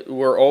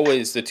were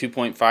always the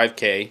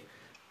 2.5K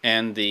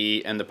and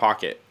the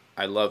Pocket.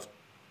 I loved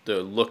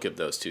the look of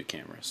those two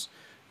cameras.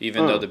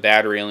 Even though the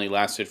battery only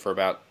lasted for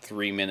about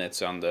 3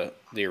 minutes on the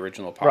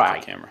original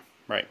Pocket camera.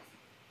 Right.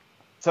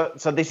 So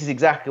this is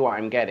exactly what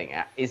I'm getting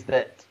at, is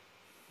that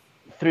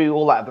through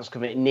all that's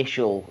kind of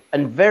initial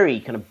and very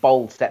kind of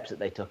bold steps that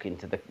they took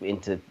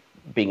into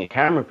being a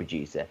camera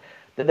producer,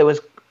 that there was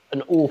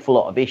an awful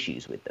lot of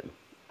issues with them.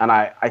 And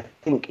I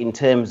think in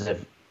terms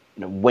of,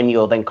 you know, when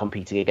you're then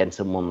competing against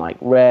someone like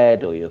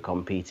Red, or you're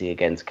competing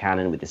against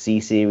Canon with the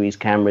C-series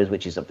cameras,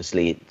 which is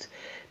obviously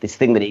this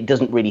thing that it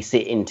doesn't really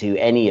sit into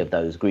any of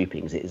those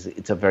groupings.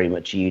 It's a very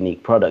much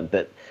unique product.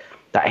 But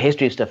that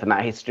history of stuff and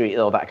that history,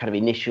 or that kind of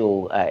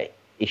initial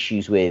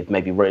issues with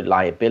maybe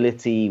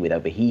reliability, with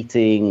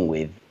overheating,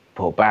 with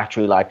poor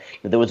battery life,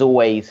 there was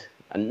always,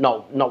 and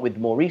not with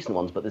more recent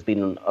ones, but there's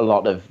been a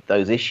lot of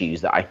those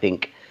issues that I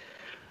think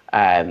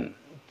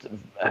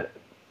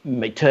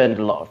turned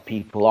a lot of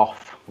people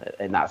off,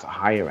 and that's a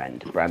higher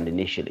end brand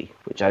initially,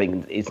 which I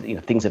think is, you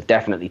know, things have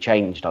definitely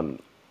changed on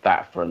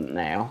that front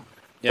now.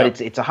 Yep.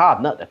 But it's a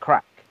hard nut to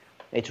crack.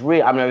 It's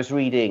real. I mean, I was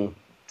reading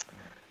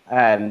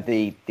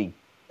the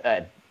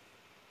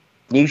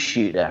news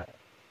shooter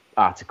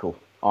article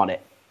on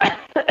it,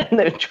 and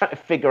they were trying to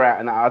figure out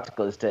in that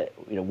article as to,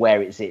 you know,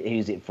 where it's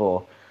who's it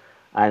for,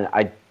 and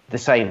the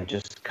same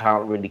just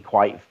can't really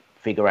quite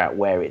figure out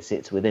where it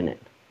sits within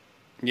it.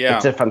 Yeah,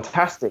 it's a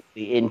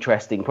fantastically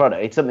interesting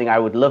product. It's something I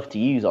would love to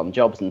use on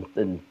jobs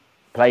and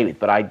play with,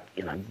 but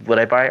would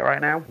I buy it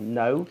right now?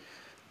 No.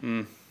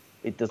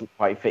 It doesn't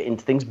quite fit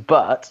into things,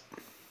 but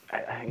I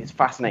think it's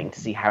fascinating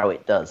to see how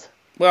it does.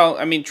 Well,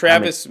 I mean,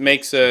 Travis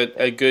makes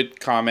a good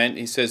comment.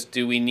 He says,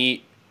 do we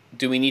need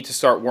to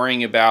start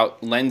worrying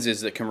about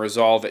lenses that can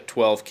resolve at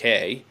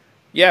 12K?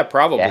 Yeah,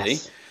 probably.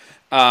 Yes.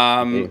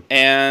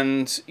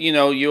 And, you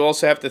know, you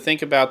also have to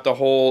think about the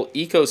whole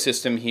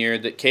ecosystem here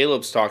that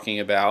Caleb's talking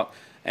about.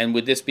 And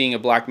with this being a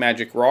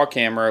Blackmagic RAW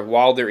camera,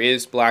 while there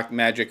is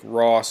Blackmagic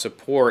RAW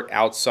support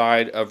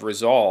outside of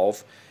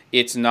Resolve,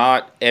 it's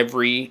not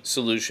every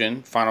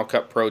solution. Final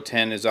Cut Pro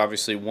 10 is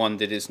obviously one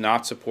that is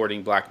not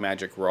supporting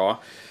Blackmagic RAW.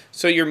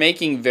 So you're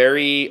making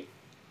very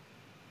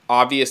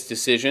obvious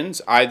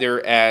decisions,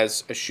 either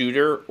as a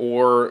shooter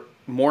or,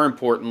 more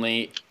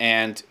importantly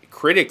and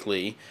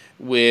critically,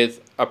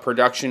 with a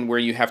production where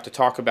you have to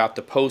talk about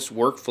the post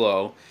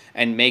workflow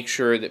and make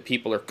sure that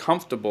people are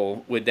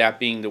comfortable with that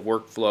being the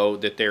workflow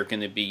that they're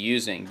going to be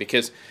using.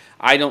 Because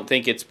I don't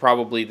think it's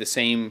probably the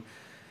same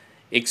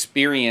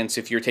experience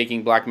if you're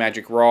taking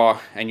Blackmagic RAW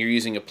and you're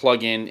using a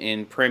plugin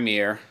in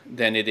Premiere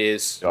than it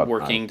is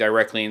working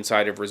directly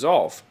inside of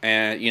Resolve.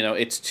 And you know,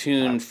 it's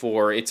tuned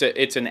for, it's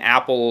an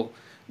Apple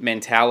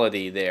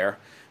mentality there.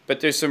 But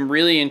there's some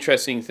really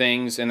interesting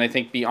things, and I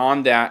think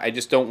beyond that, I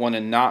just don't want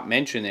to not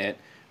mention it.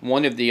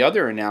 One of the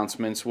other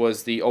announcements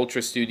was the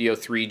Ultra Studio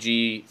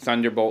 3G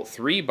Thunderbolt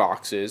 3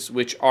 boxes,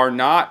 which are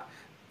not,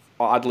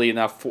 oddly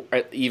enough,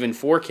 even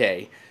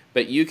 4K,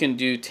 but you can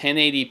do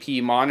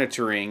 1080p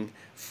monitoring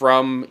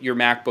from your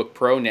MacBook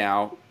Pro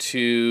now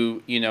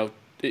to an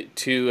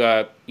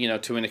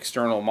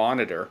external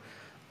monitor,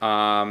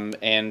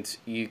 and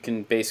you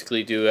can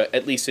basically do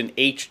at least an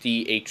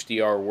HD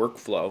HDR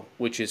workflow,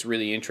 which is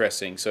really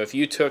interesting. So if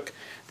you took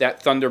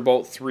that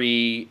Thunderbolt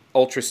 3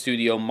 Ultra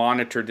Studio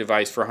monitor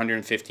device for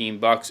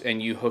 $115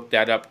 and you hooked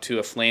that up to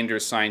a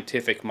Flanders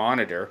Scientific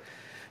monitor,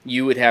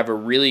 you would have a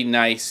really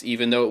nice,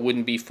 even though it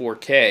wouldn't be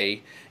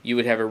 4K, you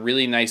would have a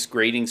really nice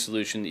grading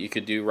solution that you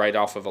could do right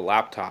off of a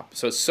laptop.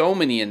 So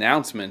many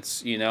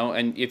announcements, you know,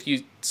 and if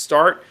you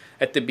start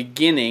at the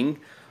beginning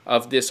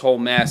of this whole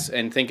mess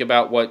and think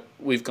about what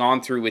we've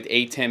gone through with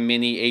A10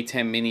 Mini,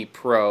 A10 Mini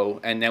Pro,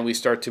 and then we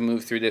start to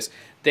move through this,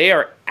 they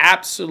are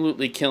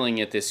absolutely killing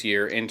it this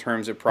year in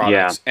terms of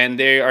products. Yeah. And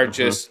they are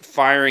just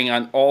firing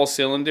on all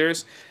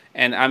cylinders.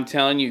 And I'm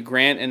telling you,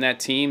 Grant and that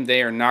team,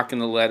 they are not going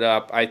to let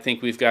up. I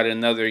think we've got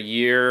another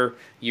year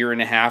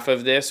and a half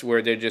of this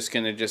where they're just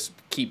going to just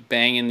keep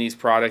banging these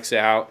products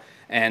out,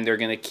 and they're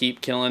going to keep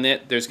killing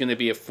it. There's going to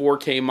be a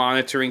 4K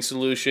monitoring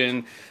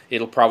solution.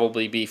 It'll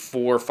probably be $400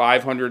 or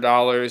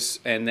 $500,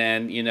 and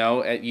then, you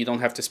know, you don't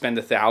have to spend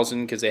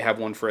 $1,000 because they have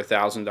one for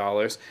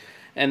 $1,000.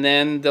 And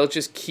then they'll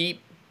just keep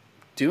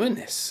doing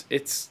this.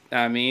 It's,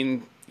 I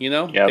mean, you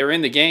know, they're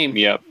in the game.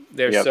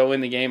 They're so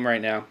in the game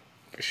right now,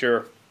 for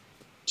sure.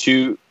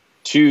 Two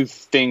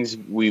things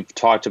we've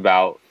talked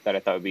about that I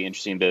thought would be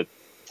interesting to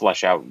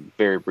flesh out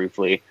very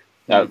briefly.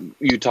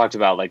 You talked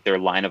about like their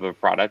lineup of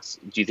products.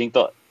 Do you think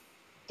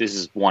this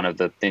is one of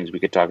the things we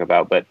could talk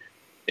about, but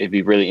it'd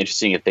be really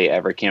interesting if they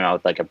ever came out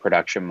with like a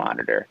production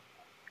monitor.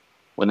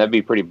 Wouldn't that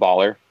be pretty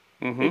baller?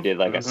 They did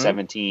like a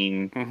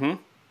 17,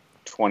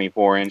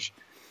 24 inch.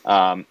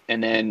 And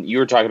then you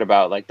were talking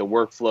about like the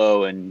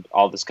workflow and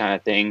all this kind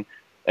of thing.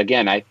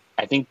 Again, I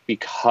think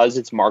because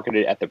it's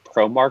marketed at the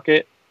pro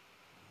market,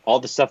 all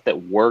the stuff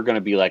that we're going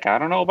to be like, I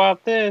don't know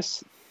about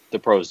this, the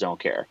pros don't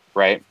care,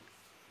 right?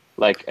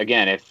 Like,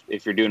 again,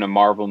 if you're doing a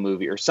Marvel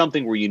movie or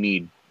something where you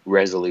need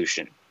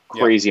resolution,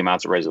 crazy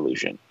amounts of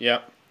resolution, you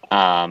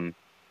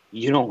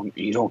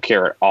don't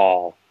care at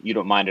all. You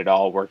don't mind at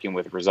all working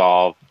with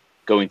Resolve,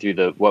 going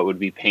through what would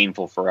be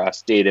painful for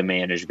us, data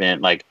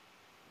management. Like,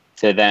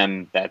 to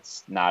them,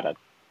 that's not a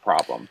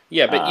problem.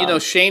 Yeah, but, you know,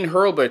 Shane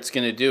Hurlburt's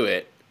going to do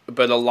it,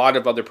 but a lot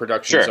of other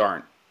productions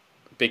aren't.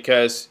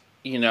 Because,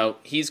 you know,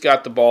 he's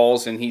got the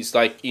balls and he's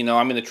like, you know,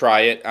 I'm going to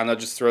try it and I'll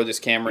just throw this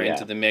camera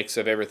into the mix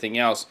of everything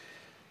else.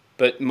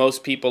 But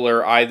most people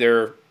are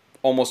either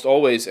almost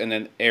always in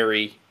an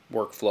Arri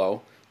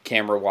workflow,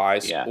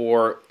 camera-wise,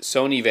 or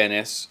Sony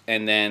Venice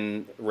and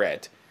then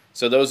Red.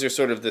 So those are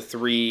sort of the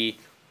three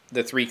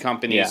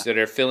companies that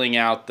are filling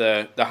out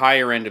the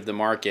higher end of the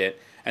market.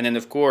 And then,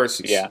 of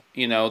course,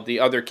 you know, the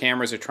other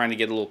cameras are trying to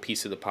get a little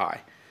piece of the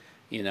pie,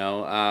 you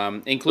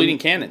know, including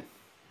Canon.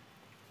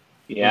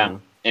 Yeah.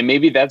 And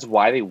maybe that's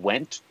why they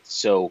went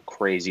so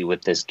crazy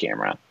with this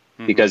camera,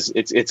 because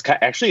it's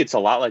actually a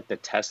lot like the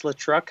Tesla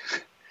truck.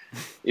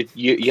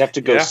 You have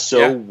to go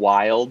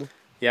wild,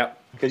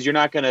 because you're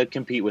not going to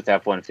compete with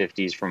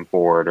F-150s from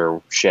Ford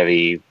or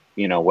Chevy,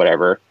 you know,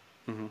 whatever.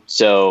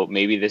 So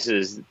maybe this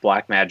is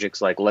Blackmagic's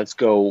like, let's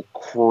go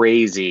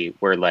crazy,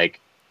 where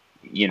like,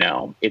 you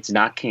know, it's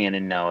not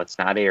Canon, no, it's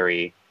not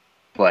Arri,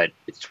 but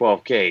it's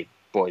 12K,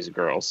 boys and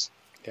girls.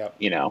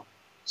 You know,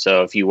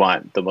 so if you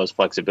want the most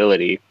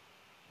flexibility,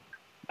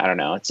 I don't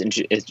know.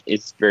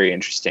 It's very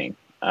interesting.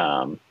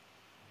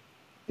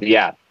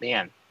 Yeah,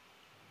 man.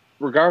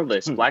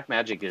 Regardless,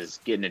 Blackmagic is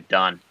getting it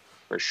done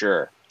for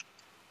sure.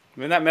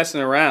 They're not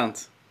messing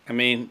around. I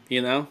mean,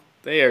 you know,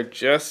 they are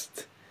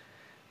just.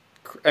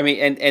 I mean,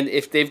 and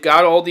if they've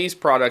got all these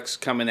products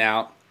coming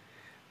out,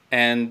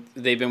 and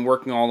they've been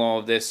working on all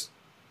of this,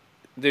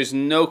 there's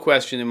no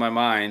question in my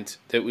mind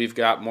that we've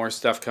got more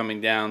stuff coming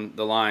down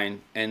the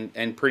line,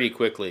 and pretty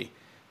quickly.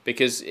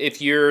 Because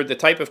if you're the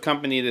type of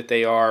company that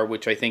they are,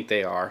 which I think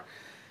they are,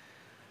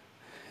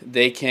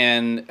 they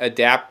can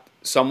adapt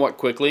somewhat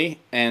quickly,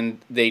 and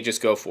they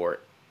just go for it.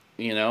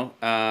 you know.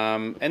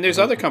 And there's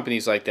other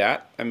companies like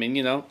that. I mean,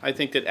 you know, I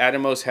think that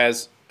Atomos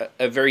has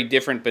a very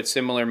different but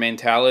similar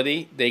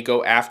mentality. They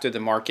go after the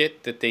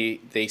market that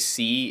they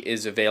see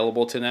is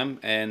available to them,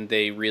 and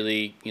they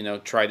really, you know,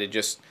 try to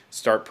just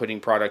start putting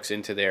products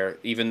into there,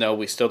 even though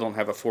we still don't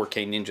have a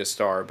 4K Ninja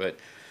Star, but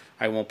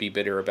I won't be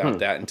bitter about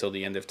that until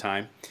the end of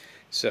time.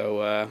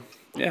 So,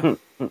 yeah.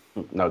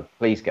 No,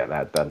 please get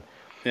that done.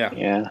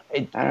 Yeah.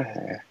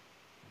 Yeah.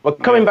 Well,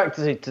 coming back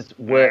to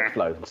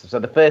workflow. So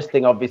the first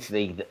thing,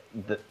 obviously,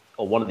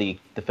 or one of the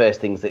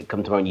first things that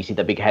come to mind, you see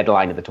the big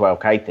headline of the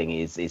 12K thing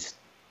is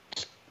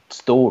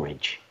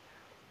storage.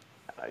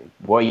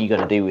 What are you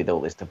going to do with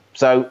all this stuff?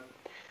 So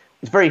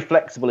it's very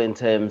flexible in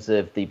terms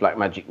of the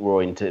Blackmagic Raw,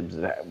 in terms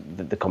of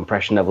the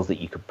compression levels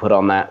that you could put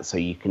on that. So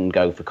you can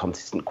go for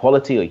consistent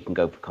quality, or you can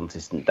go for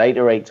consistent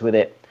data rates with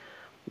it.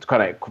 It's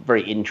kind of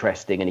very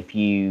interesting. And if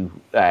you,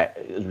 as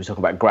we were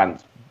talking about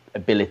Grant's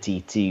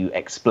ability to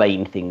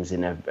explain things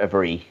in a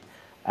very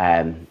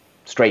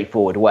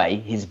straightforward way,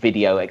 his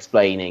video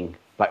explaining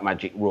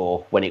Blackmagic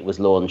Raw when it was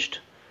launched,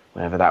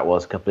 whenever that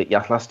was,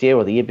 last year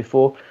or the year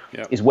before,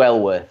 is well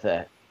worth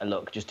a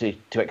look, just to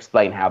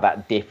explain how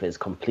that differs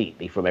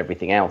completely from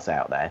everything else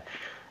out there,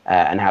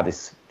 and how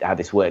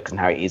this works, and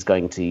how it is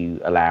going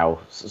to allow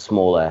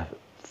smaller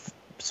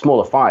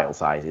file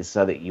sizes,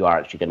 so that you are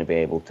actually going to be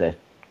able to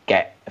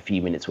get a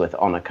few minutes worth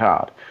on a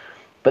card.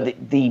 But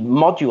the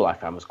module I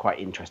found was quite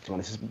interesting on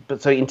this.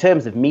 But so in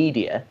terms of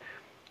media,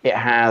 it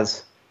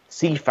has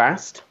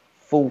CFast,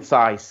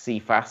 full-size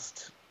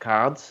CFast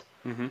cards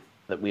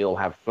that we all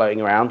have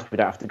floating around. We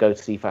don't have to go to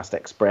CFast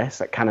Express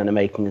that Canon are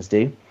making us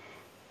do.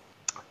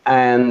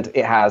 And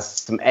it has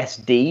some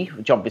SD,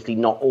 which obviously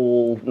not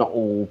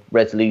all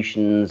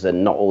resolutions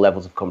and not all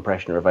levels of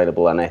compression are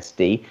available on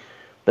SD.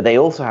 But they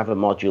also have a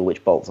module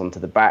which bolts onto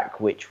the back,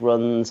 which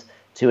runs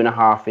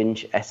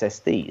 2.5-inch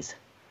SSDs.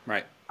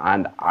 Right.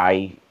 And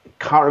I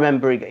can't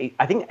remember.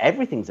 I think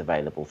everything's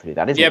available through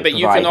that, isn't it? Yeah, but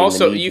you can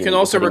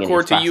also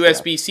record to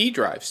USB-C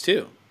drives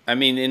too. I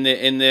mean,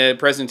 in the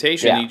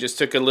presentation, he just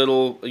took a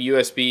little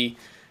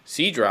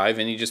USB-C drive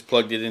and he just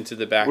plugged it into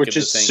the back of the thing. Which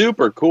is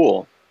super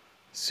cool.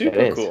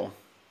 Super cool.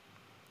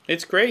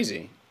 It's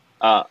crazy.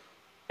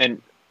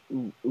 And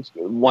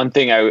one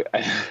thing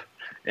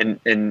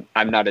and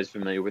I'm not as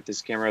familiar with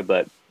this camera,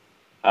 but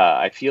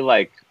I feel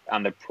like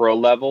on the pro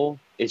level,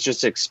 it's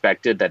just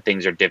expected that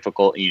things are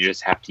difficult and you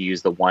just have to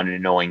use the one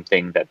annoying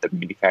thing that the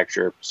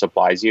manufacturer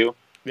supplies you.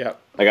 Yeah.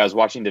 Like I was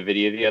watching the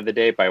video the other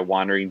day by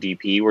Wandering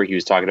DP where he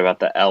was talking about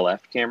the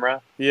LF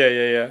camera.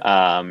 Yeah.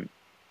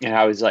 And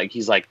I was like,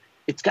 he's like,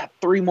 it's got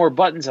 3 more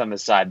buttons on the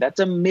side. That's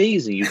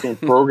amazing. You can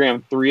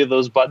program 3 of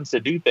those buttons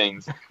to do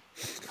things.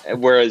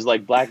 Whereas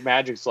like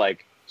Blackmagic's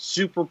like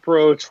Super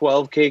Pro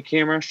 12K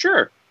camera.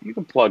 Sure. You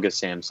can plug a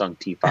Samsung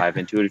T5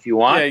 into it if you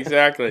want. Yeah,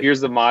 exactly.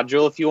 Here's the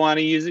module if you want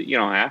to use it. You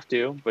don't have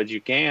to, but you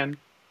can.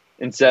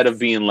 Instead of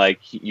being like,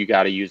 you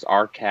got to use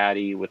our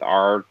caddy with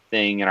our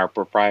thing and our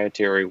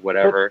proprietary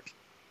whatever.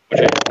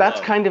 That's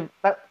kind of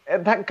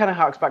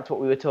harks back to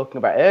what we were talking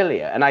about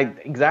earlier. And I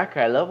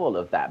love all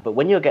of that. But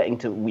when you're getting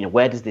to, you know,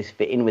 where does this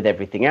fit in with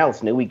everything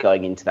else? And are we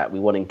going into that?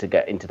 We're wanting to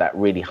get into that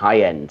really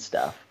high end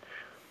stuff.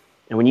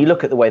 And when you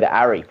look at the way that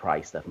Arri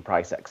price stuff and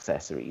price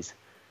accessories,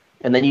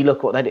 and then you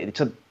look what they did.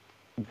 So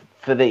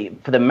for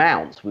the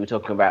mounts, we were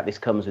talking about, this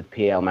comes with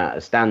PL mount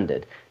as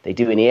standard. They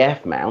do an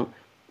EF mount.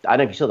 I don't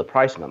know if you saw the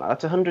pricing on that.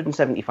 That's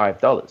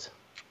 $175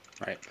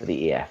 for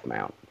the EF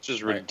mount. Which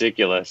is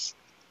ridiculous.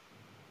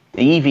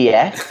 The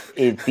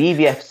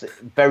EVF's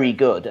very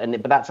good,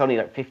 but that's only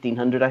like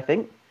 $1,500, I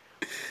think.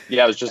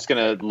 Yeah, I was just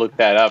gonna look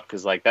that up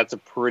because like that's a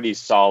pretty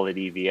solid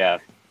EVF.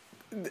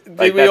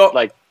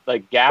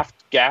 Like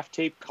gaff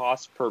tape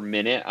costs per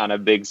minute on a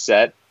big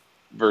set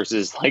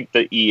versus like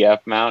the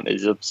EF mount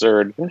is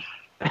absurd.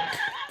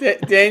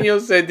 Daniel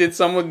said, "Did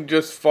someone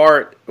just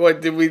fart? What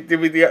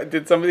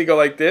did somebody go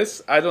like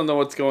this? I don't know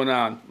what's going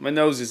on. My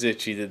nose is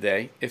itchy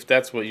today, if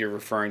that's what you're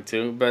referring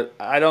to. But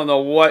I don't know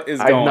what is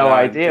going on. I have no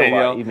idea,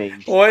 Daniel. What you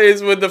mean. What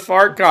is with the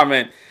fart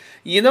comment?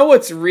 You know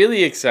what's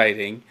really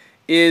exciting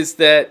is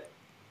that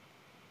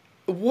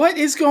what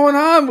is going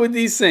on with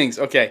these things?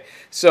 Okay,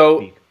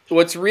 so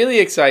what's really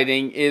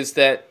exciting is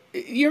that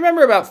you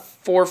remember about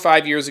 4 or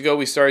 5 years ago,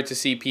 we started to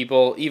see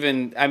people,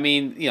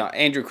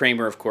 Andrew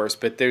Kramer, of course,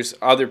 but there's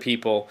other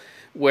people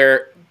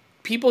where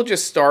people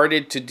just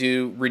started to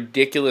do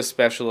ridiculous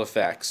special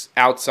effects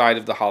outside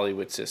of the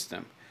Hollywood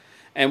system.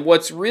 And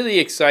what's really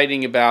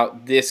exciting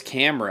about this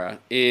camera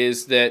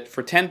is that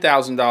for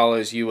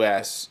 $10,000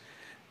 US,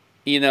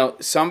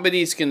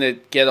 somebody's going to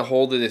get a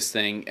hold of this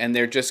thing and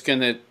they're just going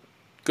to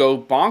go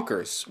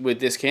bonkers with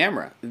this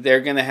camera. They're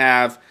going to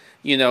have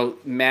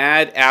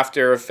mad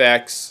After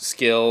Effects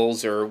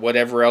skills or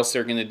whatever else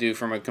they're going to do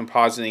from a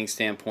compositing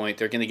standpoint.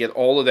 They're going to get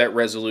all of that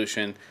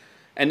resolution.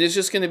 And there's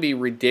just going to be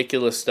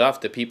ridiculous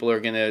stuff that people are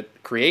going to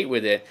create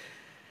with it.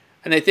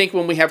 And I think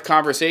when we have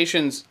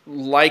conversations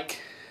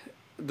like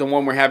the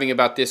one we're having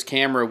about this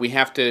camera, we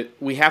have to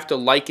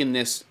liken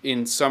this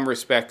in some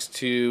respects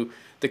to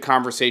the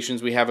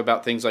conversations we have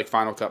about things like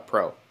Final Cut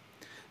Pro.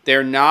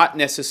 They're not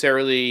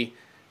necessarily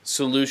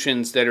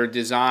solutions that are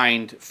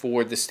designed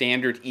for the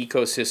standard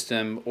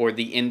ecosystem or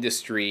the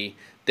industry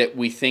that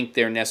we think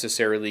they're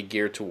necessarily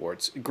geared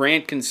towards.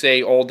 Grant can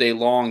say all day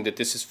long that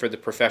this is for the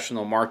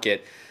professional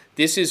market.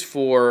 This is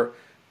for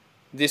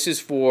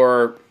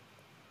younger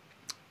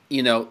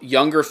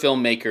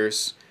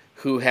filmmakers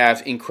who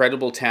have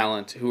incredible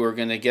talent, who are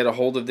going to get a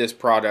hold of this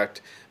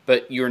product,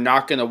 but you're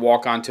not going to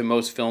walk onto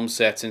most film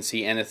sets and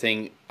see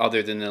anything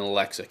other than an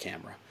Alexa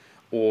camera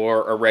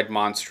or a Red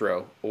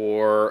Monstro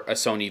or a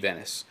Sony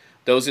Venice.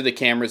 Those are the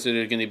cameras that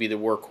are going to be the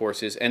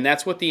workhorses, and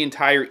that's what the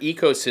entire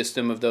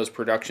ecosystem of those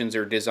productions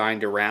are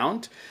designed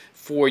around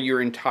for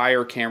your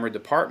entire camera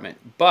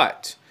department.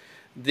 But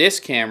this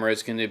camera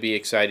is going to be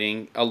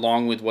exciting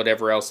along with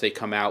whatever else they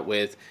come out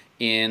with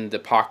in the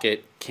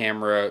pocket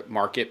camera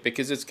market,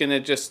 because it's going to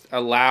just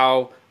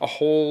allow a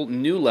whole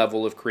new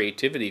level of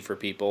creativity for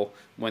people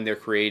when they're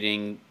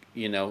creating,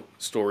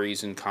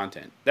 stories and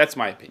content. That's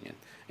my opinion.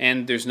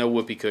 And there's no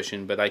whoopee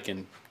cushion, but I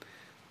could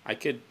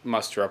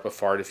muster up a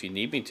fart if you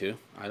need me to.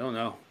 I don't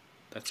know.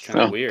 That's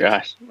kind of weird.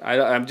 Gosh.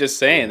 I'm just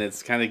saying,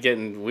 it's kind of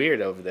getting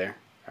weird over there.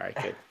 All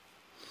right,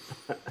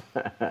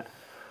 good.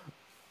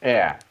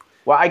 Yeah.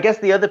 Well, I guess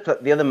the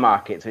other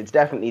market, so it's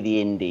definitely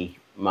the indie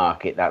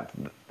market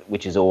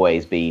which has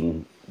always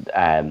been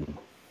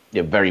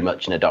very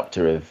much an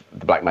adopter of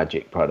the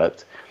Blackmagic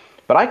product.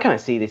 But I kind of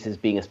see this as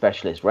being a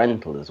specialist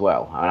rental as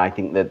well. And I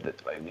think that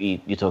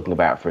you're talking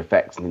about for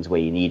effects and things where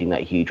you're needing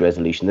that huge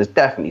resolution. There's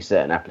definitely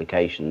certain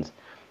applications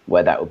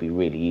where that would be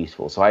really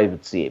useful. So I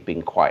would see it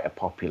being quite a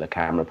popular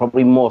camera,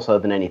 probably more so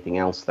than anything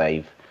else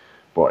they've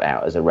brought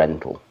out as a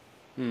rental.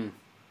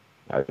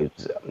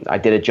 I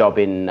did a job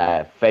in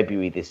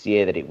February this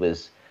year that it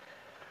was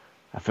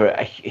for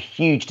a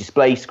huge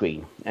display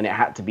screen, and it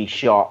had to be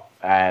shot.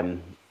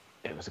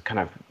 It was a kind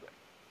of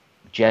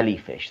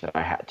jellyfish that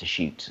I had to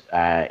shoot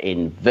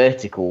in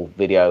vertical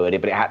video, but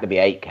it had to be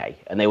 8K.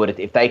 And they would,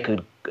 if they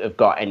could have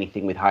got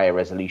anything with higher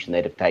resolution,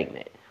 they'd have taken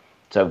it.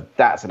 So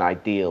that's an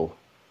ideal,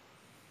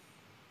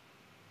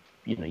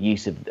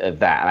 use of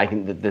that. And I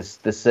think that there's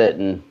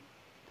certain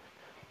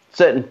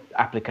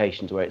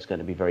applications where it's going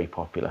to be very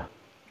popular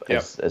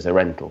as a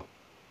rental.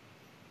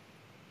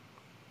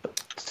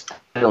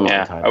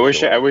 I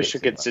wish I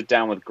could sit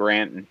down with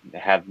Grant and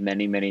have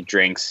many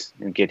drinks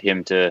and get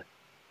him to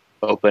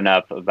open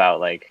up about,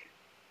 like,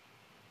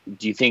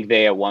 do you think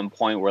they at one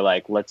point were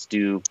like, let's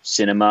do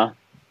cinema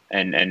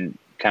and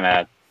kind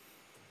of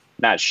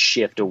not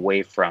shift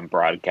away from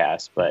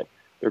broadcast, but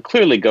they're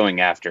clearly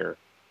going after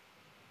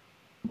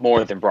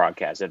more than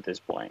broadcast at this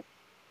point.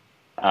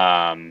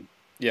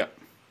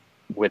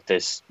 With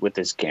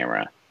this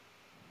camera.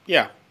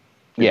 Yeah.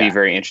 It'd be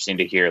very interesting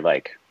to hear,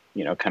 like,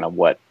 kind of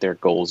what their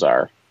goals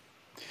are.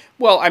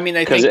 Well, I mean,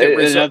 I think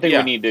another thing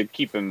we need to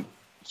keep in.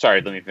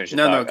 Sorry, let me finish.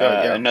 Go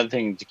ahead. Another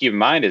thing to keep in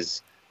mind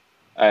is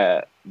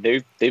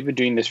they've been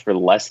doing this for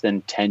less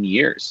than 10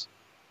 years.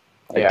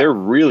 Like, they're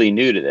really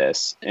new to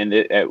this, and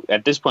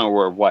at this point,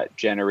 we're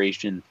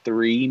generation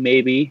 3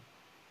 maybe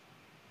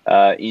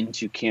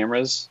into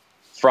cameras,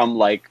 from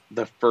like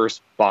the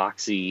first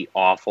boxy,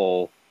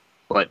 awful,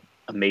 but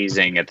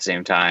amazing at the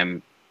same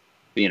time,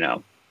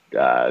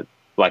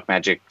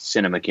 Blackmagic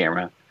cinema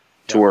camera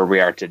to where we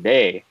are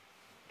today.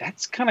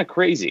 That's kind of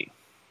crazy.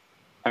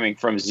 I mean,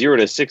 from 0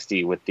 to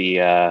 60 with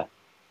the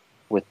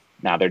with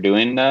now they're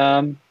doing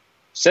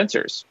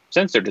sensor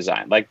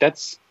design. Like,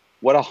 that's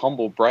what a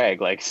humble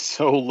brag. Like,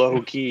 so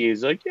low key.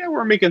 He's like, yeah,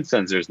 we're making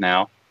sensors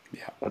now.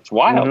 Yeah, that's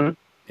wild. Mm-hmm.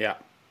 Yeah.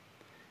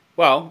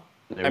 Well,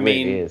 I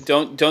mean,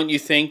 don't you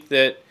think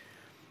that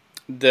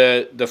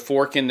the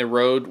fork in the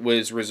road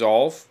was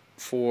Resolve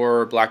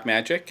for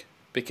Blackmagic?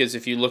 Because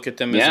if you look at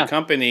them as a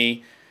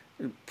company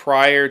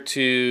prior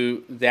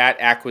to that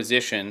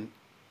acquisition,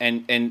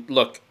 and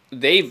look,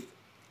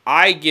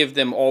 I give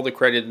them all the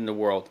credit in the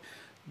world.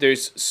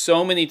 There's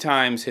so many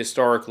times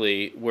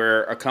historically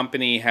where a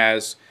company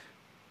has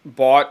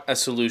bought a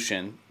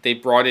solution, they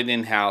brought it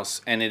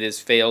in-house, and it has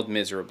failed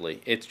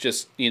miserably. It's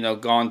just,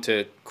 gone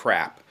to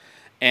crap.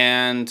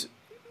 And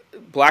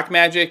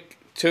Blackmagic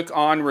took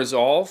on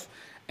Resolve,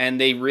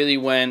 and they really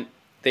went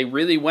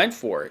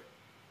for it,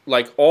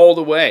 like, all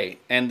the way.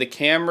 And the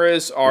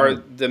cameras are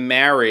the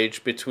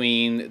marriage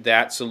between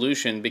that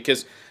solution,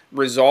 because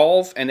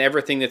Resolve and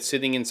everything that's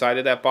sitting inside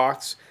of that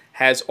box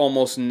has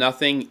almost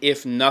nothing,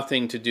 if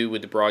nothing, to do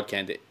with the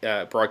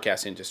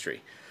broadcast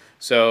industry.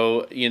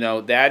 So,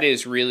 that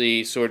is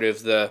really sort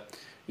of the,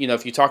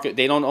 if you talk,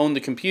 they don't own the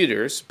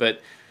computers,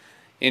 but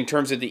in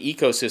terms of the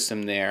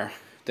ecosystem there,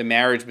 the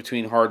marriage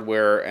between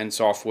hardware and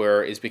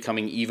software is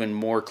becoming even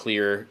more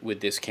clear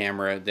with this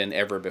camera than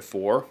ever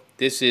before.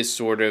 This is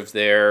sort of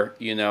their,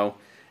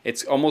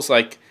 it's almost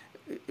like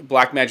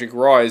Blackmagic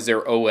Raw is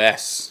their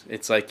OS.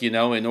 It's like,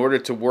 in order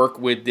to work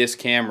with this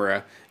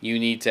camera, you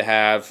need to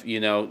have,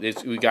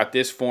 we got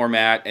this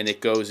format and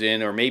it goes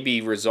in, or maybe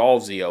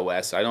resolves the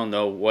OS. I don't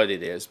know what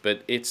it is,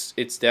 but it's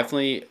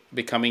definitely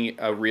becoming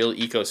a real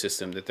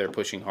ecosystem that they're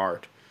pushing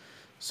hard.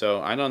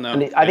 So I don't know.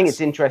 And I think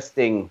it's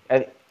interesting.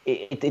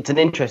 It's an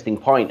interesting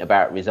point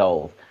about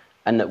Resolve,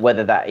 and that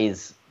whether that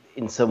is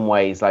in some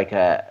ways like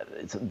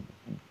it's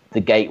the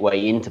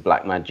gateway into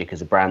Blackmagic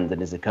as a brand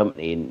and as a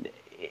company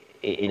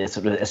in a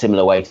sort of a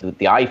similar way to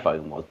the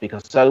iPhone was,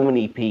 because so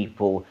many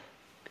people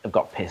have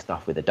got pissed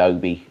off with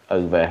Adobe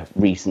over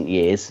recent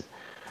years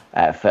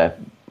for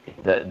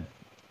the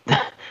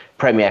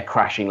Premiere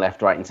crashing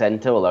left, right, and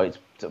center. Although it's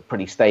sort of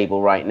pretty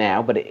stable right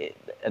now, but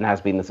and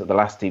has been the sort of the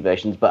last two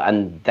versions.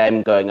 And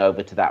them going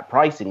over to that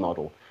pricing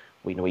model,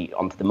 we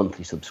onto the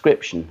monthly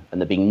subscription, and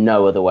there being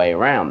no other way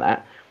around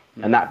that,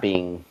 and that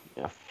being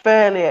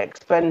fairly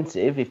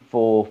expensive if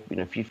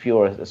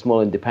you're a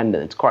small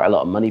independent, it's quite a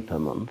lot of money per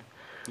month.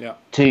 Yeah.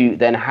 To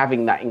then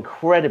having that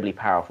incredibly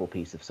powerful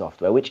piece of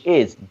software, which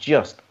is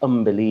just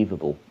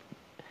unbelievable.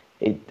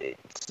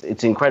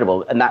 It's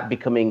incredible, and that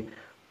becoming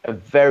a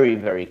very,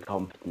 very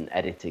competent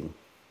editing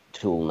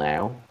tool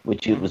now,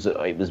 which it was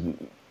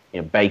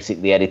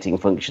basically editing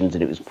functions,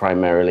 and it was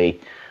primarily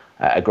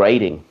a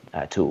grading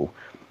tool.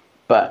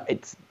 But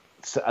it's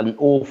an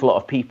awful lot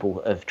of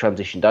people have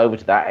transitioned over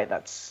to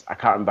that. I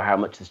can't remember how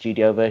much the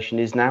studio version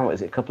is now.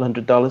 Is it a couple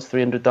 $100,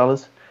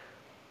 $300?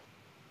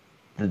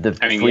 The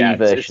free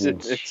version.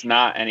 It's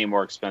not any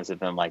more expensive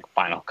than like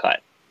Final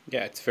Cut.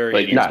 Yeah, it's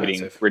very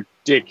expensive.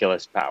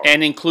 Ridiculous power,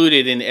 and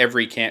included in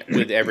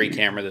with every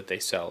camera that they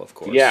sell, of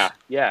course. Yeah,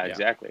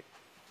 exactly.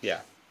 Yeah,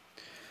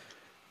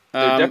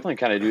 they're definitely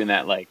kind of doing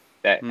that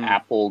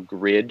Apple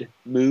Grid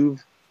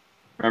move.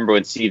 Remember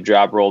when Steve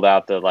Jobs rolled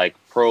out the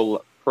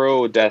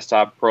Pro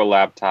desktop, Pro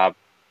laptop,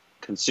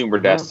 consumer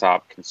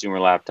desktop, consumer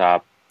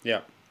laptop.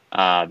 Yeah.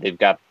 They've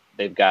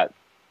got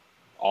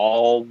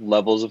all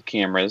levels of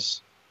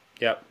cameras.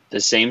 Yep. The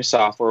same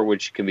software,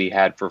 which can be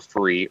had for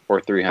free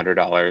or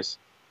 $300.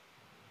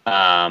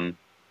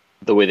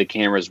 The way the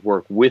cameras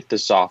work with the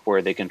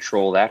software, they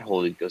control that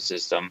whole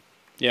ecosystem.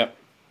 Yep.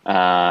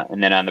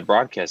 And then on the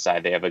broadcast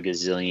side, they have a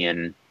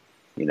gazillion,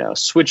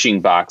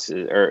 switching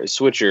boxes or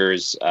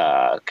switchers,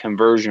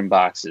 conversion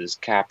boxes,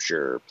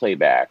 capture,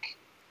 playback.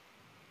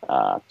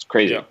 It's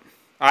crazy. Yep.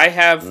 I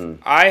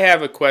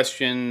have a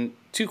question,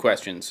 two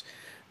questions.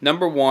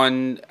 Number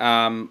one,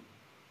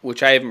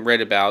 which I haven't read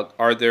about,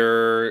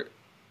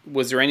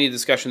 was there any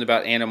discussion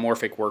about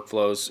anamorphic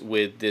workflows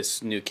with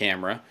this new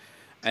camera?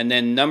 And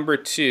then number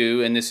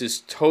two, and this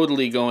is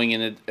totally going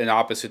in an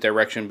opposite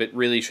direction, but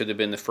really should have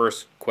been the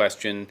first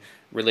question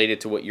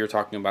related to what you're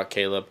talking about,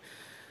 Caleb.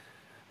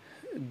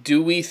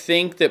 Do we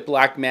think that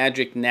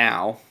Blackmagic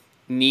now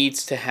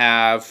needs to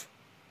have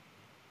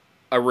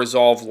a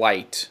Resolve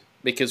Lite?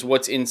 Because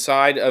what's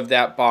inside of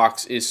that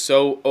box is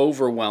so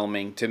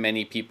overwhelming to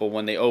many people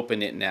when they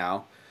open it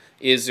now.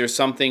 Is there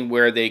something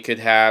where they could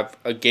have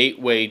a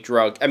gateway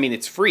drug? I mean,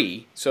 it's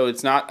free, so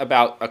it's not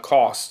about a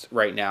cost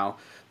right now.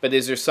 But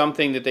is there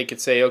something that they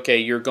could say, okay,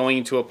 you're going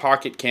into a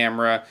pocket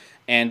camera,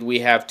 and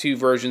we have two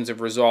versions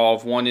of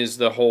Resolve. One is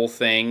the whole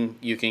thing.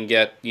 You can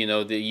get, the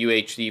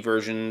UHD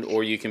version,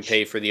 or you can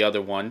pay for the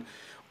other one.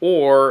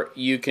 Or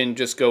you can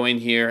just go in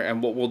here,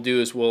 and what we'll do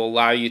is we'll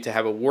allow you to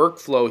have a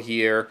workflow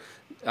here.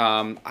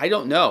 I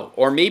don't know.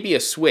 Or maybe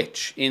a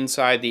switch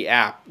inside the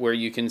app where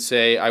you can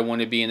say, I want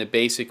to be in a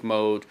basic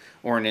mode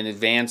or in an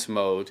advanced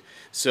mode,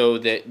 so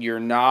that you're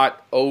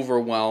not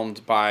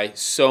overwhelmed by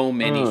so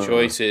many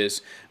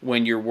choices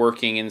when you're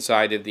working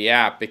inside of the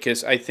app.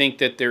 Because I think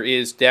that there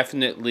is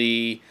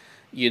definitely,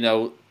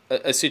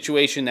 a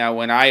situation now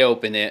when I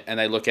open it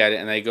and I look at it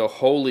and I go,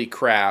 holy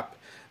crap,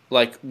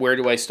 where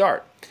do I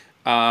start?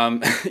 Now,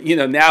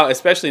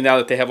 especially now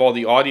that they have all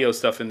the audio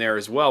stuff in there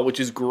as well, which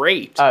is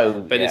great.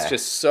 But it's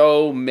just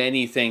so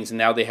many things. And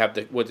now they have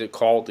what they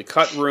call the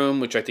cut room,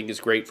 which I think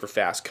is great for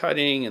fast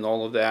cutting and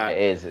all of that.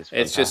 It is.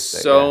 It's just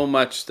so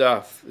much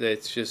stuff.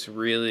 It's just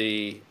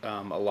really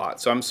a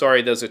lot. So I'm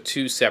sorry, those are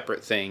two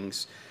separate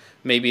things.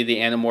 Maybe the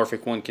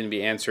anamorphic one can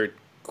be answered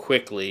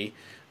quickly,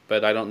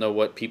 but I don't know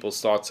what people's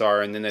thoughts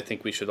are. And then I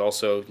think we should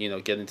also,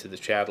 get into the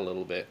chat a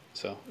little bit.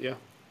 So, yeah.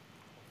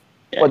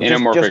 Well,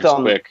 anamorphic's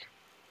quick.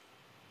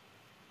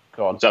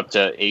 Go on. It's up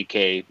to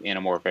 8K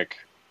anamorphic.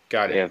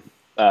 Got it. They have,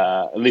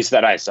 at least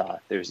that I saw.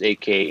 There's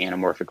 8K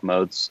anamorphic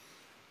modes.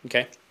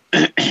 Okay.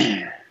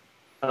 And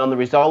on the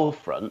Resolve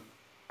front,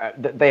 I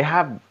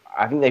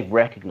think they've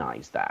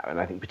recognized that.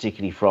 And I think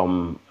particularly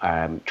from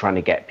trying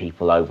to get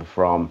people over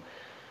from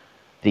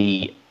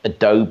the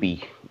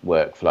Adobe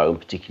workflow, and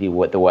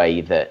particularly the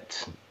way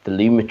that the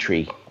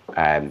Lumetri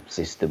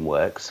system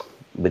works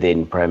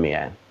within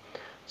Premiere.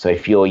 So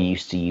if you're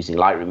used to using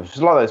Lightroom, there's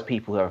a lot of those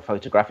people who have a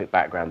photographic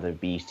background that would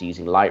be used to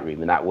using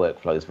Lightroom, and that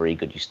workflow is very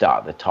good. You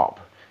start at the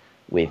top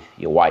with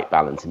your white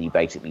balance, and you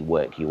basically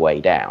work your way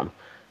down.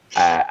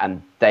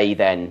 And they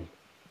then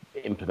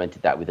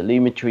implemented that with the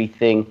Lumetri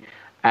thing.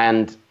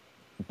 And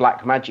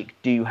Blackmagic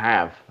do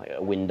have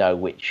a window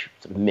which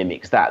sort of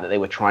mimics that they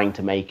were trying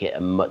to make it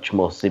a much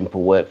more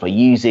simple workflow,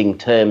 using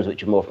terms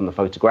which are more from the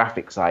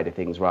photographic side of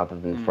things rather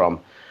than from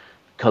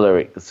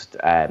color sort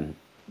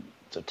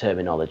of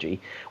terminology,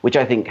 which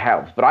I think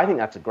helps. But I think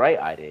that's a great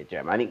idea,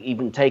 Jem. I think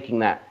even taking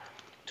that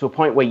to a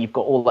point where you've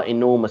got all that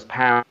enormous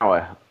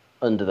power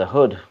under the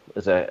hood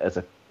as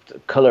a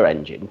color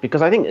engine,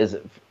 because I think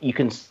you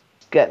can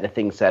get the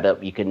thing set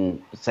up, you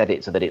can set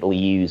it so that it'll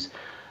use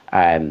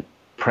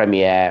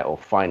Premiere or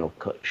Final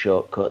Cut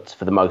shortcuts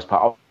for the most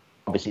part.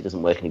 Obviously, it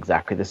doesn't work in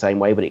exactly the same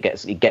way, but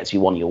it gets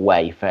you on your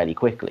way fairly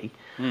quickly.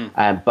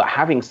 But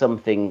having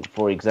something,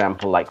 for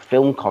example, like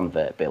Film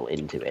Convert built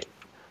into it,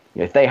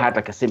 if they had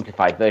like a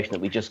simplified version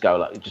that we just go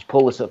like, just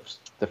pull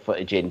the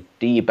footage in,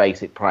 do your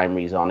basic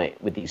primaries on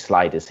it with these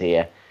sliders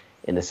here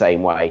in the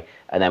same way,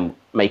 and then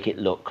make it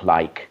look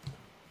like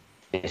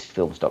this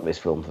film stock, this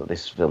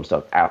film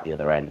stock out the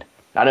other end.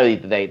 I know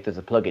there's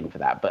a plugin for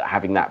that, but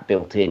having that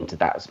built into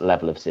that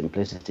level of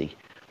simplicity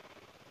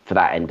for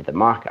that end of the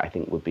market, I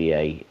think would be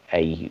a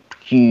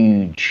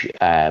huge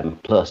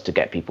plus to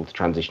get people to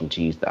transition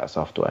to use that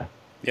software.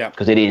 Yeah,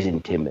 because it is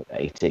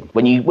intimidating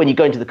when you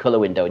go into the color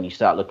window and you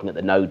start looking at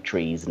the node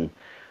trees and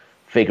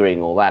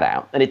figuring all that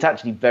out. And it's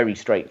actually very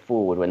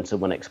straightforward when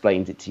someone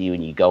explains it to you,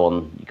 and you go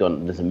on.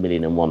 There's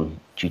 1,000,001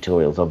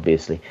 tutorials,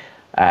 obviously,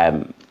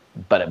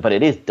 but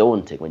it is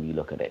daunting when you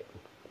look at it.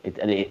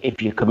 And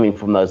if you're coming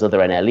from those other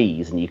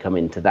NLEs and you come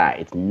into that,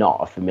 it's not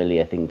a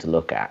familiar thing to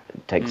look at.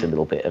 It takes a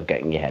little bit of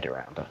getting your head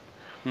around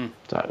it.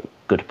 So,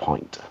 good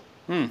point.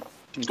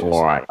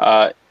 All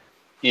right.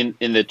 In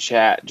the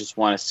chat, just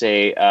want to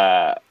say,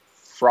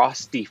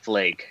 Frosty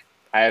Flake.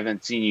 I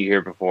haven't seen you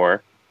here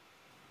before.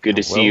 Good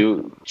to see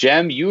you.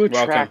 Jem, you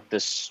attract the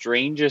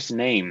strangest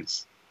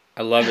names.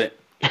 I love it.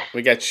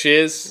 We got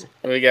Shiz.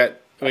 We got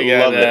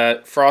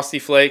Frosty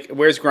Flake.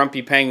 Where's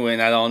Grumpy Penguin?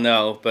 I don't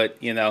know, but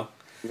we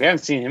haven't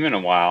seen him in a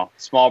while.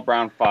 Small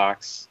Brown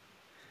Fox.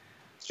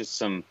 It's just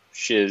some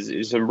Shiz.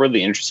 It's a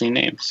really interesting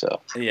name.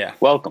 So yeah,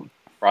 welcome,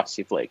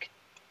 Frosty Flake.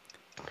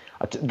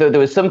 There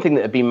was something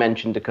that had been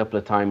mentioned a couple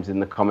of times in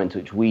the comments,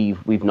 which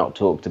we've not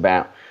talked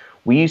about.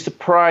 Were you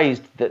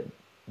surprised that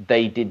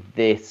they did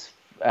this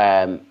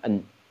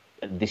and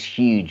this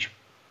huge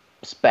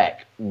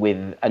spec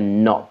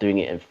and not doing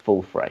it in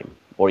full frame,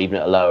 or even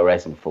at a lower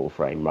res in full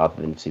frame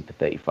rather than Super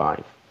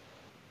 35?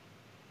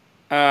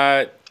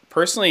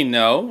 Personally,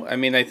 no. I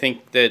mean, I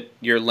think that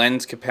your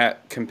lens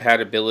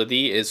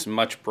compatibility is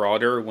much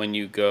broader when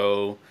you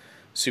go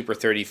Super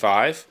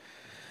 35.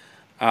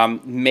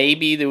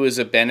 Maybe there was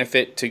a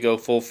benefit to go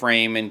full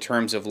frame in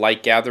terms of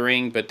light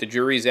gathering, but the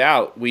jury's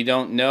out. We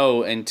don't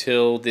know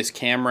until this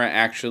camera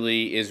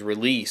actually is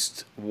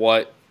released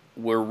what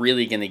we're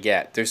really going to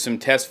get. There's some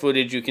test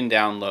footage you can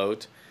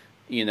download,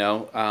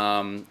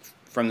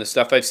 from the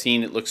stuff I've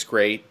seen, it looks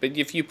great. But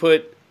if you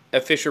put a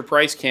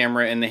Fisher-Price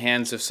camera in the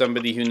hands of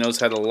somebody who knows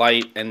how to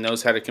light and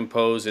knows how to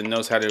compose and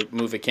knows how to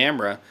move a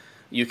camera,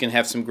 you can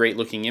have some great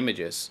looking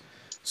images.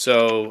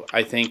 So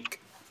I think,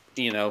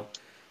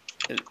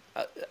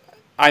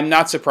 I'm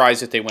not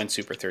surprised that they went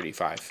Super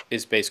 35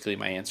 is basically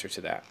my answer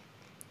to that.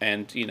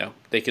 And,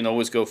 they can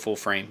always go full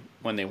frame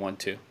when they want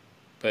to.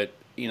 But,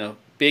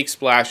 big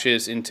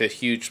splashes into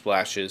huge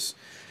splashes,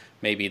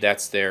 maybe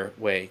that's their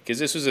way. Because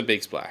this was a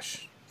big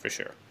splash, for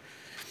sure.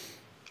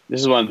 This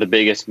is one of the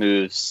biggest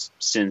moves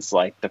since,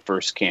 the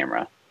first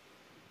camera.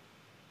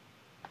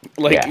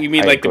 You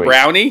mean the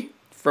Brownie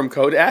from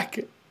Kodak?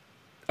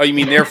 Oh, you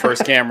mean their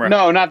first camera?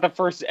 No, not the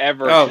first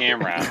ever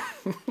camera.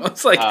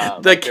 It's the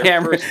camera.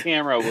 Their first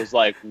camera was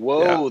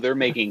whoa, they're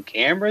making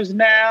cameras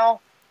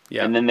now?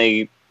 Yeah. And then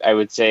I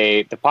would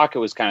say the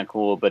Pocket was kind of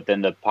cool, but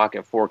then the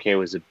Pocket 4K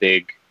was a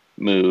big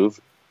move.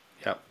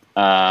 Yep.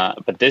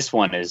 But this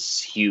one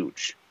is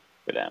huge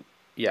for them.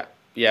 Yeah.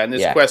 Yeah, and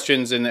there's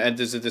questions, and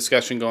there's a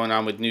discussion going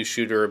on with New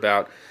Shooter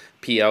about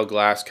PL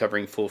glass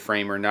covering full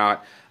frame or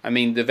not. I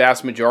mean, the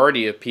vast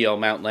majority of PL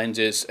mount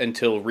lenses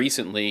until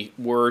recently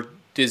were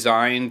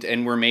designed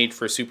and were made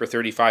for Super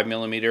 35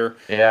 millimeter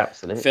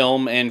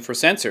film and for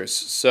sensors.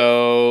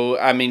 So,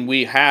 I mean,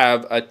 we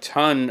have a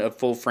ton of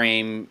full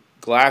frame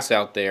glass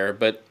out there,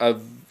 but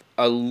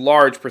a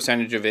large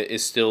percentage of it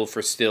is still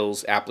for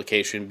stills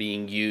application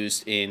being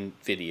used in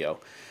video.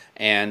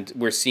 And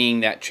we're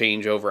seeing that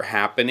changeover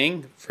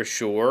happening for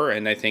sure.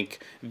 And I think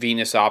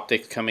Venus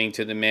Optics coming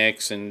to the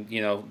mix, and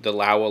the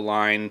Laowa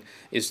line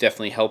is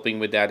definitely helping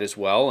with that as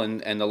well.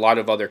 And a lot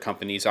of other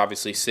companies,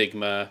 obviously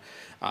Sigma,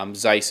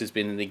 Zeiss has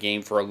been in the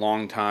game for a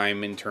long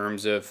time in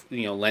terms of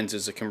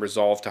lenses that can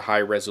resolve to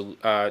high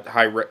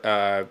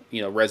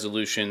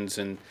resolutions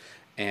and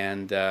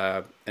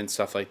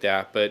stuff like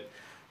that. But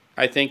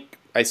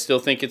I still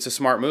think it's a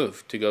smart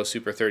move to go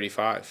Super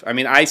 35. I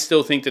mean, I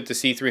still think that the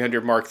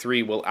C300 Mark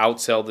III will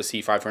outsell the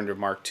C500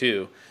 Mark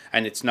II,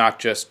 and it's not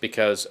just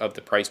because of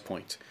the price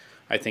point.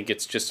 I think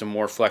it's just a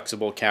more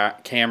flexible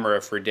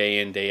camera for day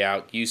in, day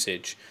out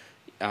usage,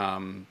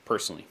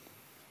 personally.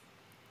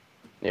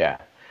 Yeah.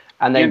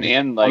 And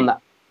then go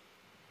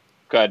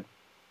ahead.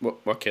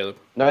 What, Caleb?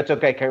 No, it's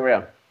okay. Carry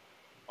on.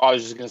 I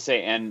was just going to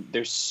say, and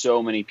there's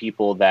so many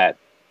people that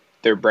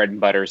their bread and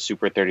butter is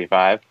Super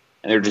 35,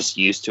 and they're just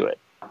used to it.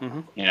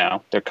 Mm-hmm.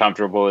 They're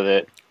comfortable with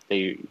it.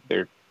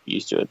 They're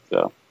used to it.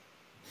 So,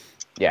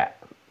 yeah,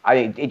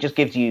 it just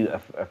gives you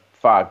a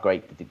far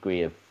greater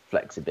degree of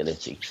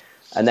flexibility.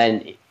 And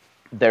then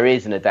there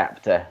is an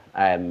adapter,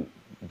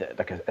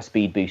 like a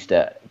speed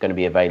booster, going to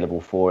be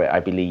available for it, I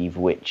believe,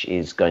 which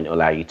is going to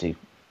allow you to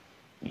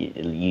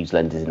use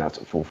lenses in that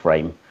sort of full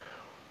frame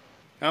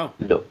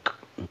look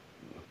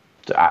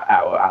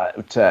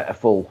to a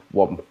full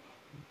one,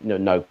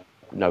 no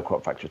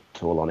crop factor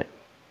at all on it,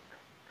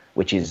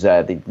 which is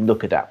the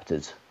look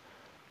adapters.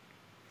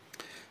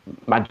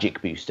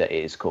 Magic Booster it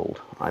is called,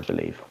 I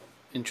believe.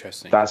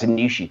 Interesting. That's in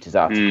New Shooter's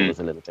article. There's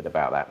a little bit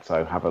about that,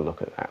 so have a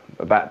look at that.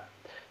 But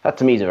that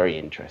to me is a very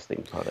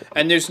interesting product.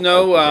 And there's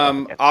no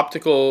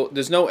optical,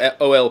 there's no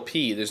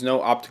OLP, there's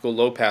no optical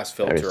low pass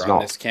filter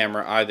on this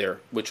camera either,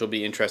 which will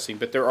be interesting.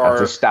 But there are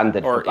that's a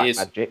standard for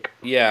Blackmagic.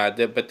 Yeah,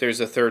 but there's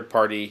a third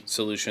party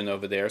solution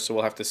over there, so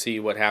we'll have to see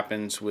what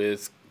happens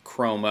with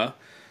chroma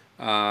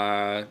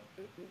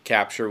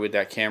capture with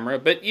that camera.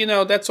 But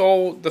that's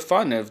all the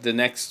fun of the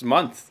next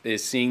month,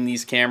 is seeing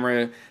this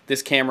camera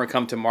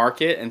come to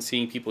market and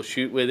seeing people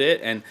shoot with it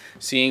and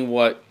seeing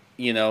what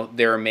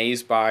they're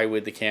amazed by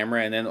with the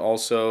camera, and then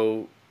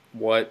also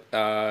what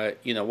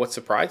what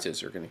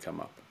surprises are going to come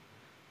up.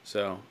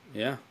 So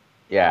yeah,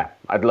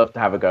 I'd love to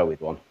have a go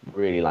with one.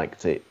 Really like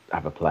to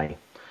have a play.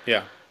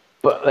 Yeah,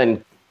 but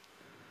then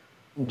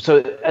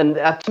and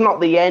that's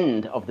not the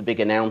end of the big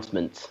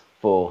announcements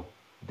for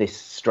this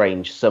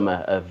strange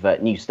summer of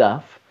new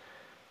stuff.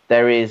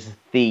 There is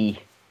the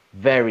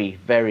very,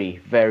 very,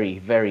 very,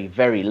 very,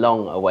 very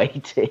long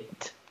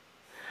awaited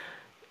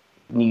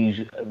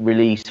new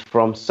release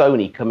from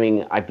Sony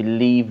coming, I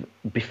believe,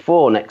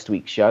 before next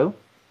week's show.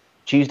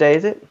 Tuesday,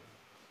 is it?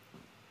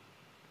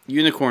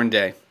 Unicorn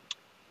Day.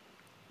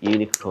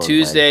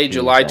 Tuesday,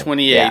 July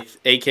 28th,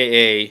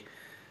 aka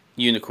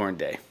Unicorn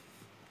Day.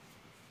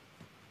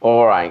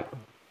 All right.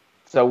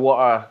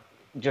 So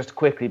just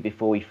quickly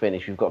before we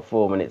finish, we've got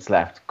 4 minutes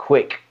left.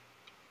 Quick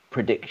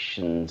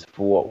predictions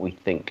for what we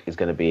think is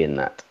going to be in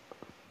that.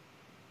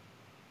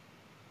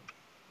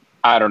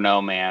 I don't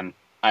know, man.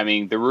 I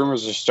mean, the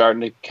rumors are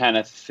starting to kind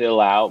of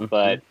fill out,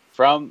 but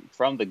from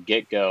the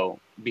get-go,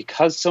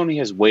 because Sony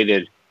has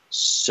waited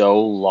so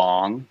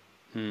long,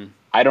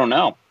 I don't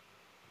know.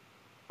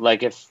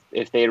 Like, if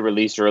they had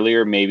released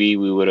earlier, maybe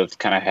we would have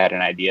kind of had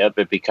an idea,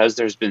 but because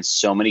there's been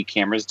so many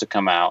cameras to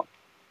come out,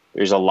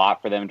 there's a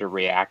lot for them to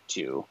react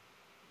to.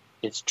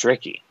 It's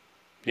tricky,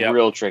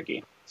 real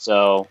tricky.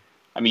 So,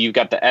 I mean, you've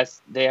got the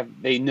S.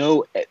 They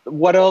know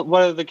what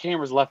are the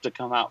cameras left to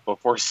come out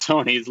before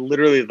Sony is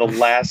literally the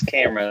last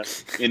camera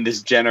in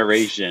this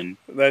generation.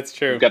 That's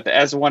true. We've got the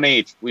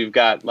S1H. We've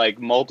got like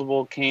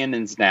multiple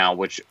Canons now.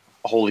 Which,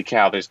 holy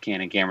cow, there's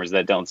Canon cameras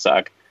that don't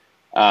suck.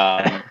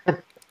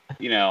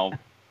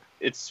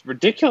 It's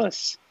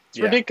ridiculous. It's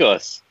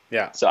ridiculous.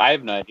 Yeah. So I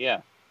have no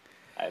idea.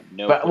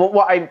 But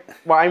what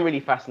I'm really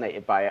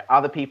fascinated by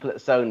are the people at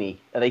Sony.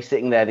 Are they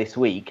sitting there this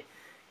week,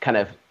 kind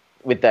of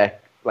with their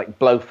like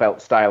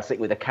Blofeld style,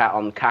 sitting with a cat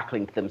on,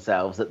 cackling to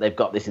themselves that they've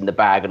got this in the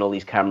bag and all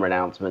these camera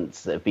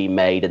announcements that have been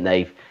made and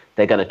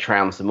they're going to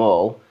trounce them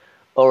all,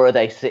 or are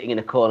they sitting in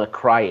a corner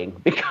crying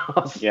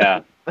because?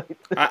 Yeah,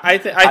 I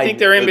think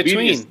they're in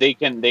between. They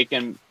can make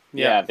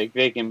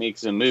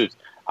some moves.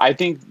 I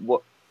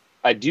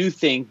do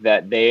think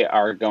that they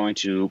are going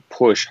to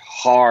push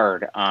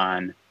hard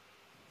on.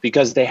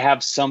 Because they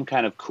have some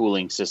kind of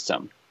cooling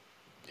system,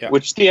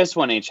 which the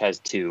S1H has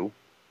too,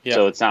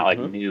 so it's not like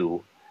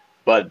new.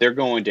 But they're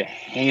going to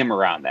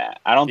hammer on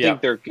that. I don't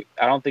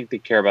think they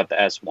care about the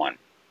S1.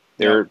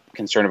 They're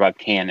concerned about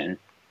Canon.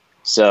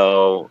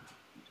 So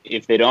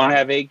if they don't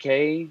have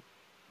 8K,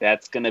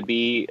 that's going to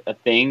be a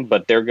thing.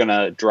 But they're going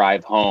to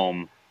drive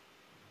home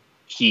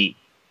heat,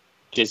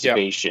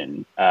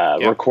 dissipation,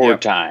 record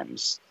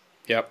times.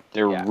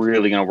 They're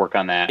really going to work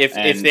on that. If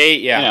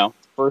they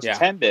First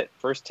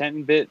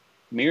 10-bit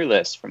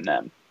mirrorless from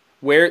them.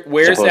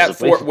 Where's that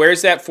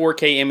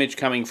 4K image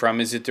coming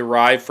from? Is it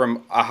derived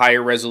from a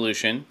higher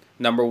resolution?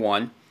 Number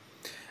one.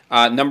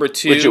 Number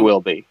two, which it will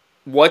be.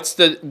 What's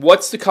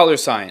the color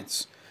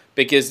science?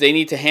 Because they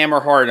need to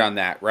hammer hard on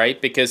that,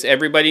 right? Because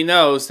everybody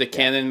knows that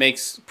Canon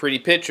makes pretty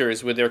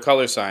pictures with their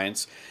color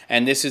science,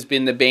 and this has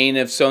been the bane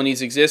of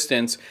Sony's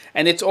existence.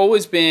 And it's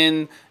always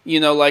been,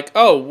 like,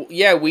 oh,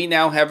 yeah, we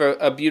now have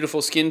a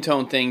beautiful skin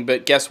tone thing,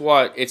 but guess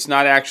what? It's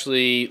not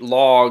actually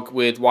log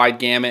with wide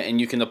gamut,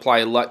 and you can apply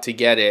a LUT to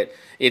get it.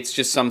 It's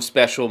just some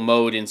special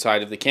mode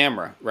inside of the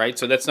camera, right?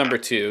 So that's number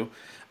two.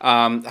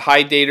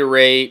 High data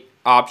rate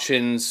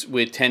options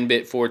with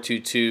 10-bit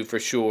 422 for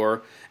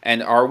sure.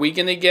 And are we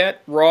going to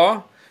get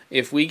RAW?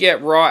 If we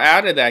get RAW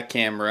out of that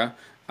camera,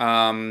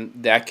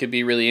 that could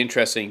be really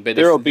interesting. But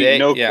there will be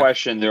no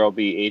question. There will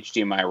be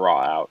HDMI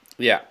RAW out.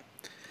 Yeah,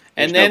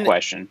 and then no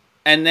question.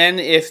 And then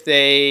if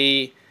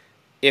they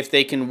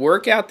can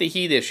work out the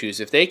heat issues,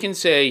 if they can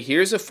say,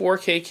 here's a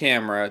 4K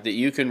camera that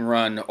you can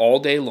run all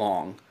day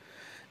long,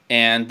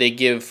 and they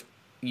give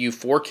you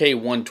 4K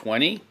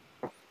 120,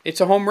 it's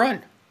a home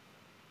run.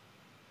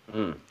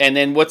 And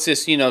then what's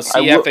this,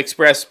 CF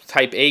Express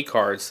Type A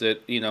cards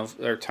that,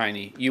 are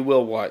tiny. You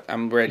will what?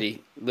 I'm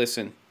ready.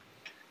 Listen.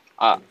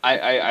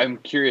 I'm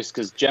curious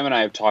because Jem and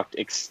I have talked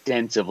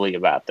extensively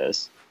about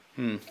this.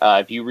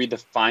 If you read the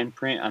fine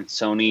print on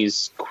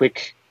Sony's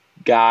quick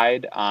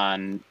guide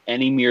on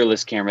any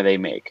mirrorless camera they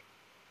make,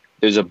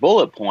 there's a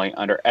bullet point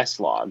under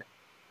S-Log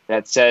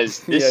that says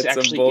this it's some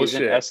actually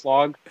bullshit. isn't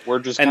S-Log. We're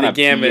just And kind the of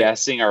gamut.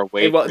 BSing our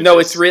way Well, through no,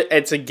 this.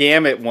 it's a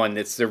gamut one.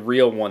 It's the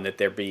real one that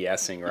they're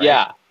BSing, right?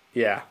 Yeah.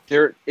 Yeah.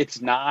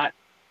 It's not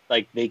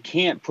like they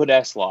can't put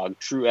S-Log,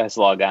 true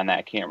S-Log on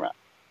that camera.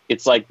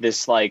 It's like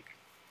this like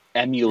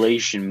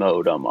emulation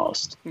mode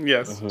almost.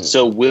 Yes.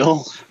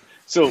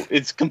 So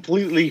it's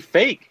completely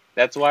fake.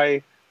 That's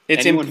why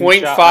it's in anyone who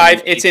shot on 0.5.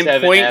 an It's in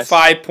A7S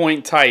 0.5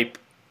 point type.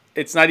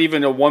 It's not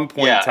even a 1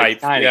 point Yeah, type.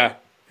 it's tiny. Yeah.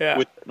 Yeah.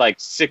 with like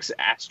 6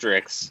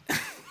 asterisks.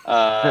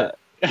 But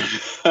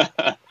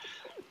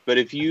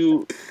if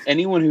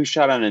anyone who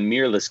shot on a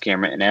mirrorless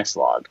camera in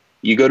S-Log,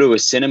 you go to a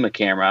cinema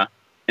camera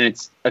and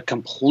it's a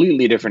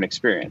completely different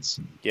experience.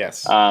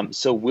 Yes.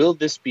 So will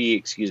this be,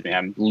 excuse me,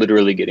 I'm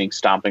literally getting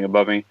stomping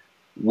above me.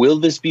 Will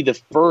this be the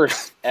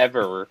first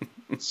ever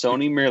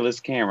Sony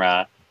mirrorless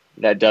camera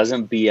that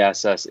doesn't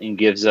BS us and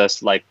gives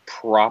us like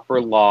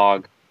proper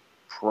log,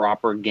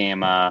 proper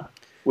gamma,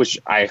 which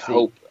I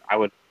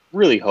would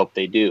really hope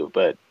they do,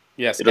 but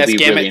yes. it'll be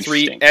really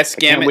interesting.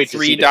 SGamut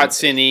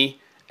 3.cine,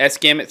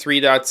 SGamut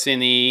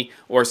 3.cine,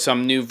 or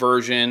some new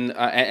version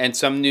and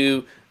some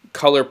new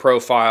color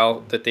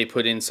profile that they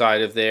put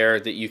inside of there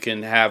that you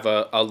can have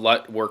a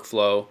LUT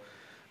workflow.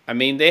 I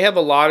mean, they have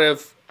a lot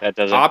of that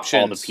doesn't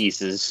options fall to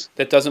pieces.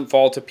 That doesn't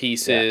fall to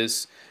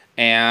pieces. Yeah.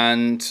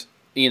 And,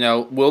 you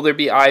know, will there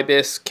be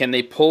IBIS? Can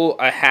they pull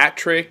a hat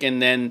trick and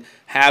then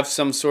have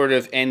some sort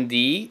of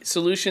ND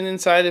solution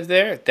inside of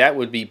there? That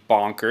would be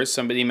bonkers.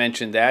 Somebody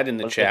mentioned that in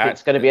the chat. If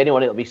it's going to be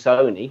anyone, it'll be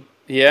Sony.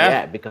 Yeah.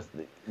 Yeah, because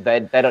they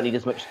don't need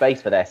as much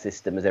space for their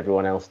system as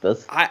everyone else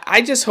does.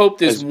 I just hope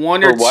there's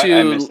one or what? two.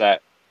 I missed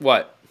that.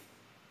 What?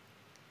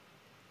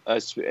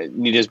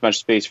 Need as much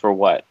space for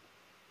what?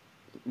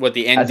 What,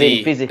 the ND,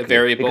 the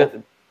variable?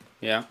 Because,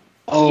 yeah.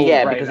 Oh,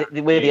 yeah, right. because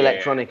with the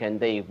electronic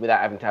ND, without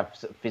having to have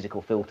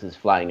physical filters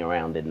flying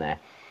around in there.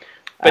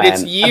 But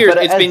it's years.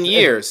 It's been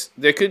years.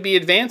 There could be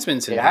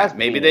advancements in that.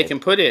 Maybe they can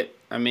put it.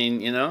 I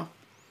mean, you know.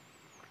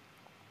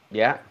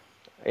 Yeah,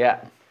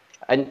 yeah.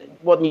 And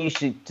what you used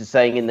to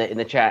saying in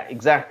the chat,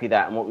 exactly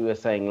that, and what we were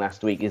saying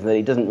last week is that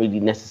it doesn't really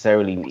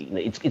necessarily.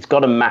 It's got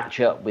to match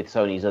up with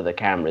Sony's other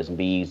cameras and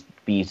be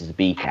used as a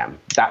B cam.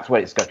 That's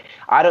where it's going.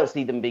 I don't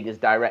see them being as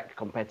direct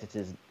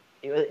competitors.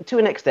 To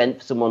an extent,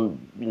 for someone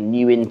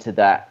new into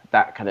that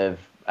kind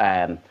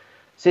of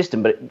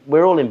system, but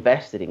we're all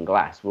invested in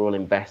glass. We're all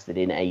invested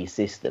in a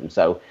system.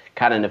 So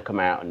Canon have come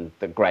out and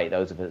they're great.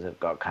 Those of us have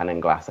got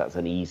Canon glass. That's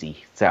an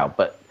easy sell.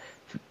 But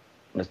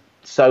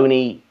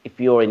Sony,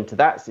 if you're into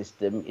that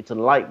system, it's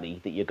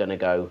unlikely that you're going to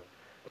go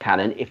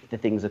Canon if the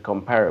things are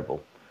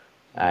comparable.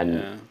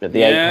 And the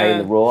 8K and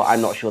the RAW,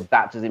 I'm not sure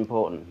that's as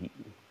important.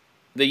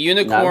 The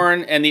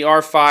Unicorn and the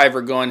R5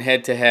 are going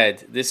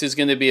head-to-head. This is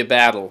going to be a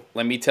battle,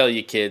 let me tell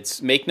you,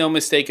 kids. Make no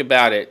mistake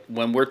about it.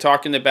 When we're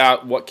talking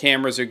about what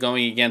cameras are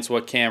going against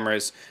what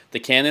cameras, the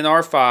Canon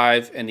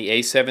R5 and the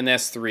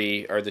A7S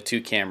III are the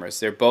two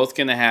cameras. They're both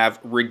going to have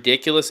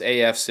ridiculous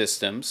AF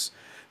systems,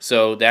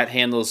 so that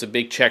handles a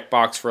big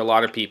checkbox for a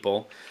lot of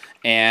people.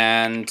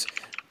 And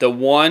the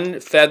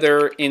one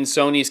feather in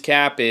Sony's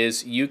cap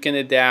is you can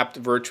adapt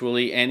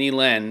virtually any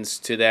lens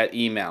to that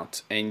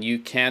E-mount, and you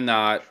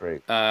cannot.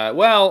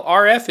 Well,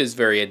 RF is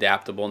very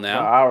adaptable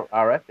now.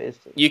 RF is.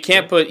 You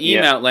can't put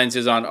E-mount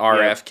lenses on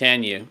RF,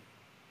 can you?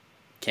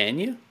 Can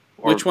you?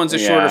 Which one's a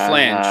shorter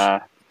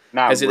flange?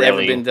 Has it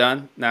ever been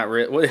done? Not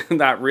really.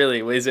 Not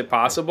really. Is it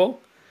possible?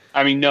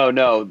 I mean,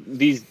 no.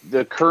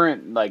 The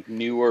current like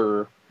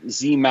newer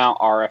Z mount,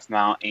 RF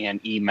mount,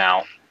 and E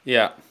mount.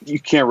 Yeah, you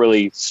can't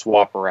really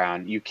swap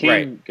around. You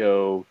can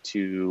go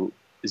to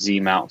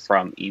Z mount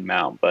from E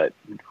mount, but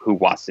who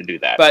wants to do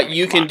that? But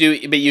you can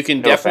do. But you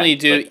can definitely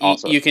do.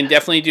 You can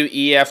definitely do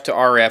EF to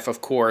RF, of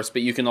course.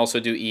 But you can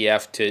also do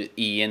EF to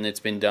E, and it's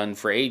been done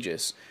for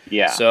ages.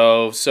 Yeah.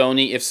 So if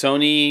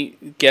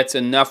Sony gets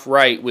enough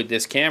right with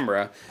this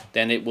camera,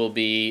 then it will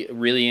be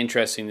really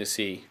interesting to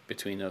see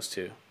between those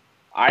two.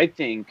 I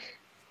think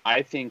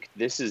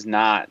this is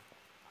not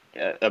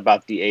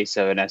about the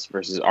A7S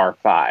versus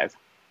R5.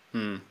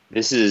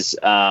 This is,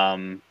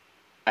 I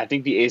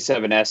think the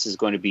A7S is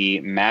going to be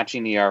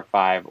matching the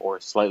R5 or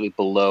slightly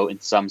below in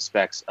some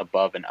specs,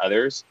 above in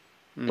others.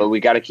 But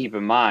we got to keep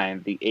in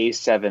mind the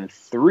A7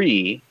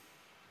 III,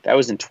 that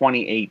was in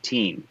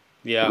 2018.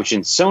 Yeah. Which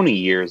in Sony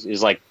years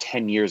is like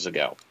 10 years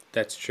ago.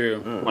 That's true.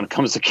 When it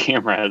comes to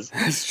cameras.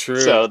 That's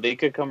true. So they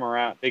could come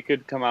out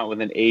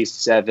with an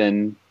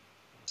A7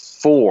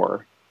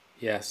 IV.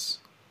 Yes.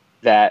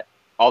 That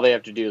all they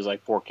have to do is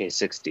like 4K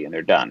 60 and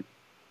they're done.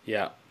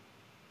 Yeah.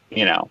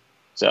 You know,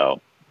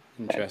 so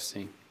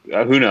interesting.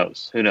 Who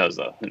knows? Who knows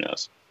though? Who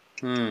knows?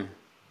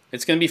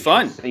 It's going to be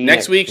fun.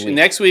 Next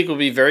week will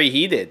be very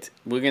heated.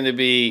 We're going to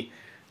be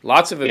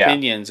lots of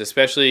opinions,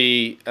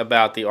 especially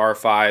about the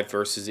R5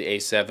 versus the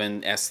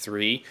A7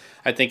 S3.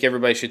 I think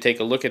everybody should take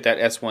a look at that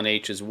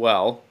S1H as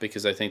well,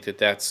 because I think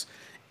that's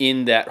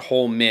in that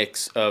whole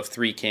mix of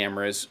three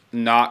cameras,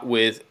 not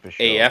with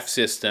AF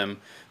system,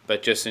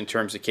 but just in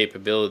terms of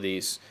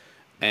capabilities.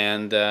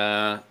 And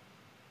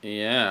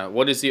Yeah.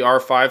 What is the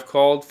R5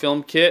 called,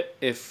 film kit?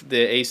 If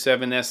the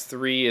A7S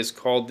III is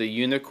called the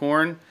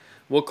Unicorn,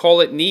 we'll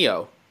call it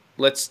Neo.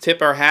 Let's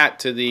tip our hat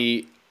to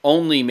the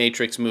only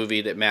Matrix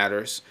movie that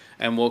matters,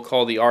 and we'll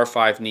call the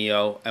R5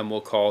 Neo, and we'll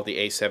call the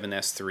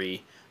A7S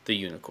III the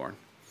Unicorn.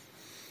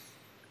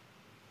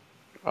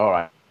 All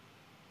right.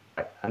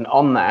 And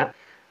on that,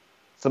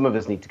 some of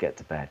us need to get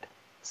to bed.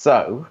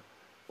 So,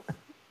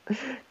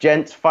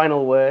 gents,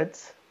 final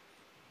words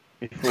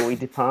before we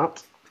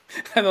depart.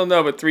 I don't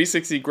know, but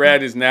 360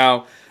 Grad is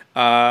now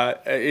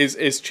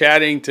is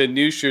chatting to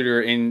New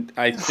Shooter in,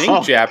 I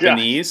think,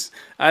 Japanese. God.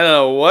 I don't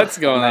know what's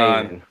going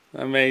on.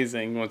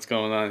 Amazing what's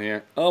going on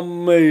here.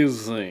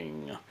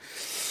 Amazing.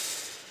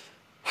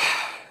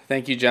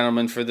 Thank you,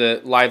 gentlemen, for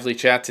the lively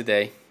chat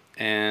today.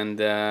 And,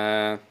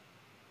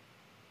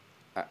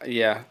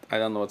 yeah, I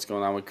don't know what's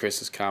going on with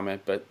Chris's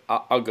comment, but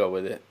I'll go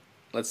with it.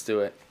 Let's do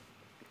it.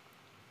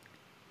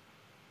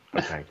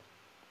 Okay.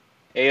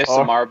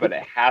 ASMR, but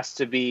it has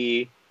to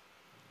be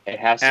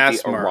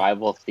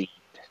arrival themed.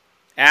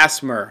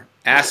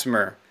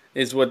 ASMR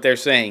is what they're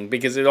saying,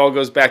 because it all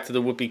goes back to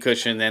the whoopee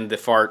cushion and the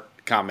fart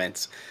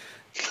comments.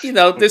 You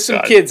know, there's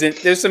some kids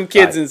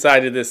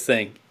inside of this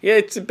thing.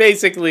 It's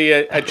basically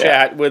a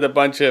chat with a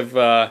bunch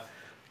of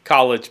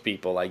college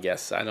people, I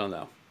guess. I don't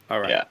know. All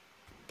right. Yeah.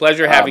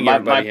 Pleasure having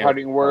everybody here. My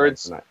parting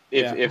words: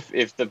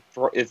 if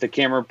the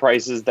camera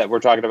prices that we're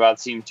talking about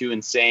seem too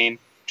insane,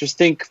 just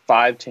think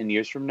 5-10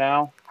 years from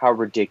now how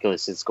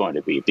ridiculous it's going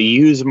to be. The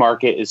used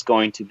market is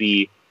going to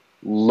be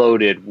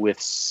loaded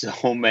with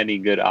so many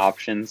good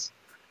options.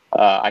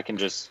 I can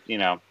just,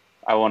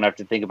 I won't have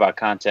to think about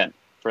content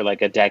for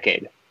like a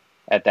decade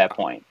at that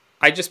point.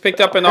 I just picked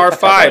up an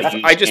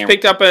R5. I just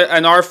picked up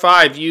an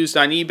R5 used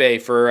on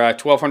eBay for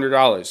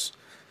 $1,200.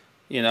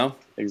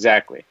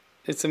 Exactly.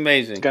 It's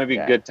amazing. It's going to be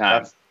a good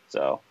time.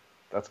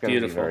 That's going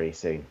to be very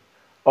soon.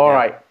 All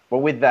right.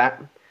 Well, with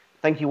that,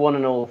 thank you one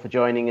and all for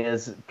joining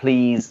us.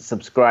 Please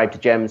subscribe to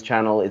Jem's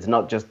channel. It's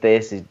not just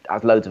this. It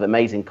has loads of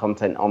amazing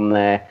content on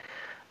there.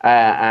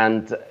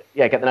 And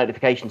get the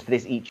notifications for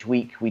this each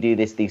week. We do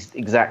this the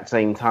exact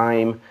same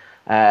time.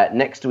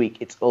 Next week,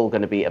 it's all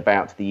going to be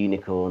about the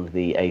Unicorn,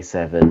 the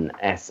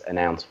A7S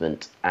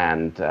announcement.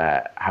 And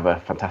have a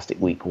fantastic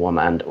week, one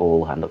and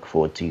all. And look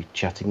forward to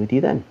chatting with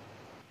you then.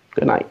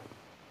 Good night.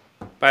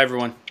 Bye,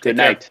 everyone. Good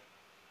night.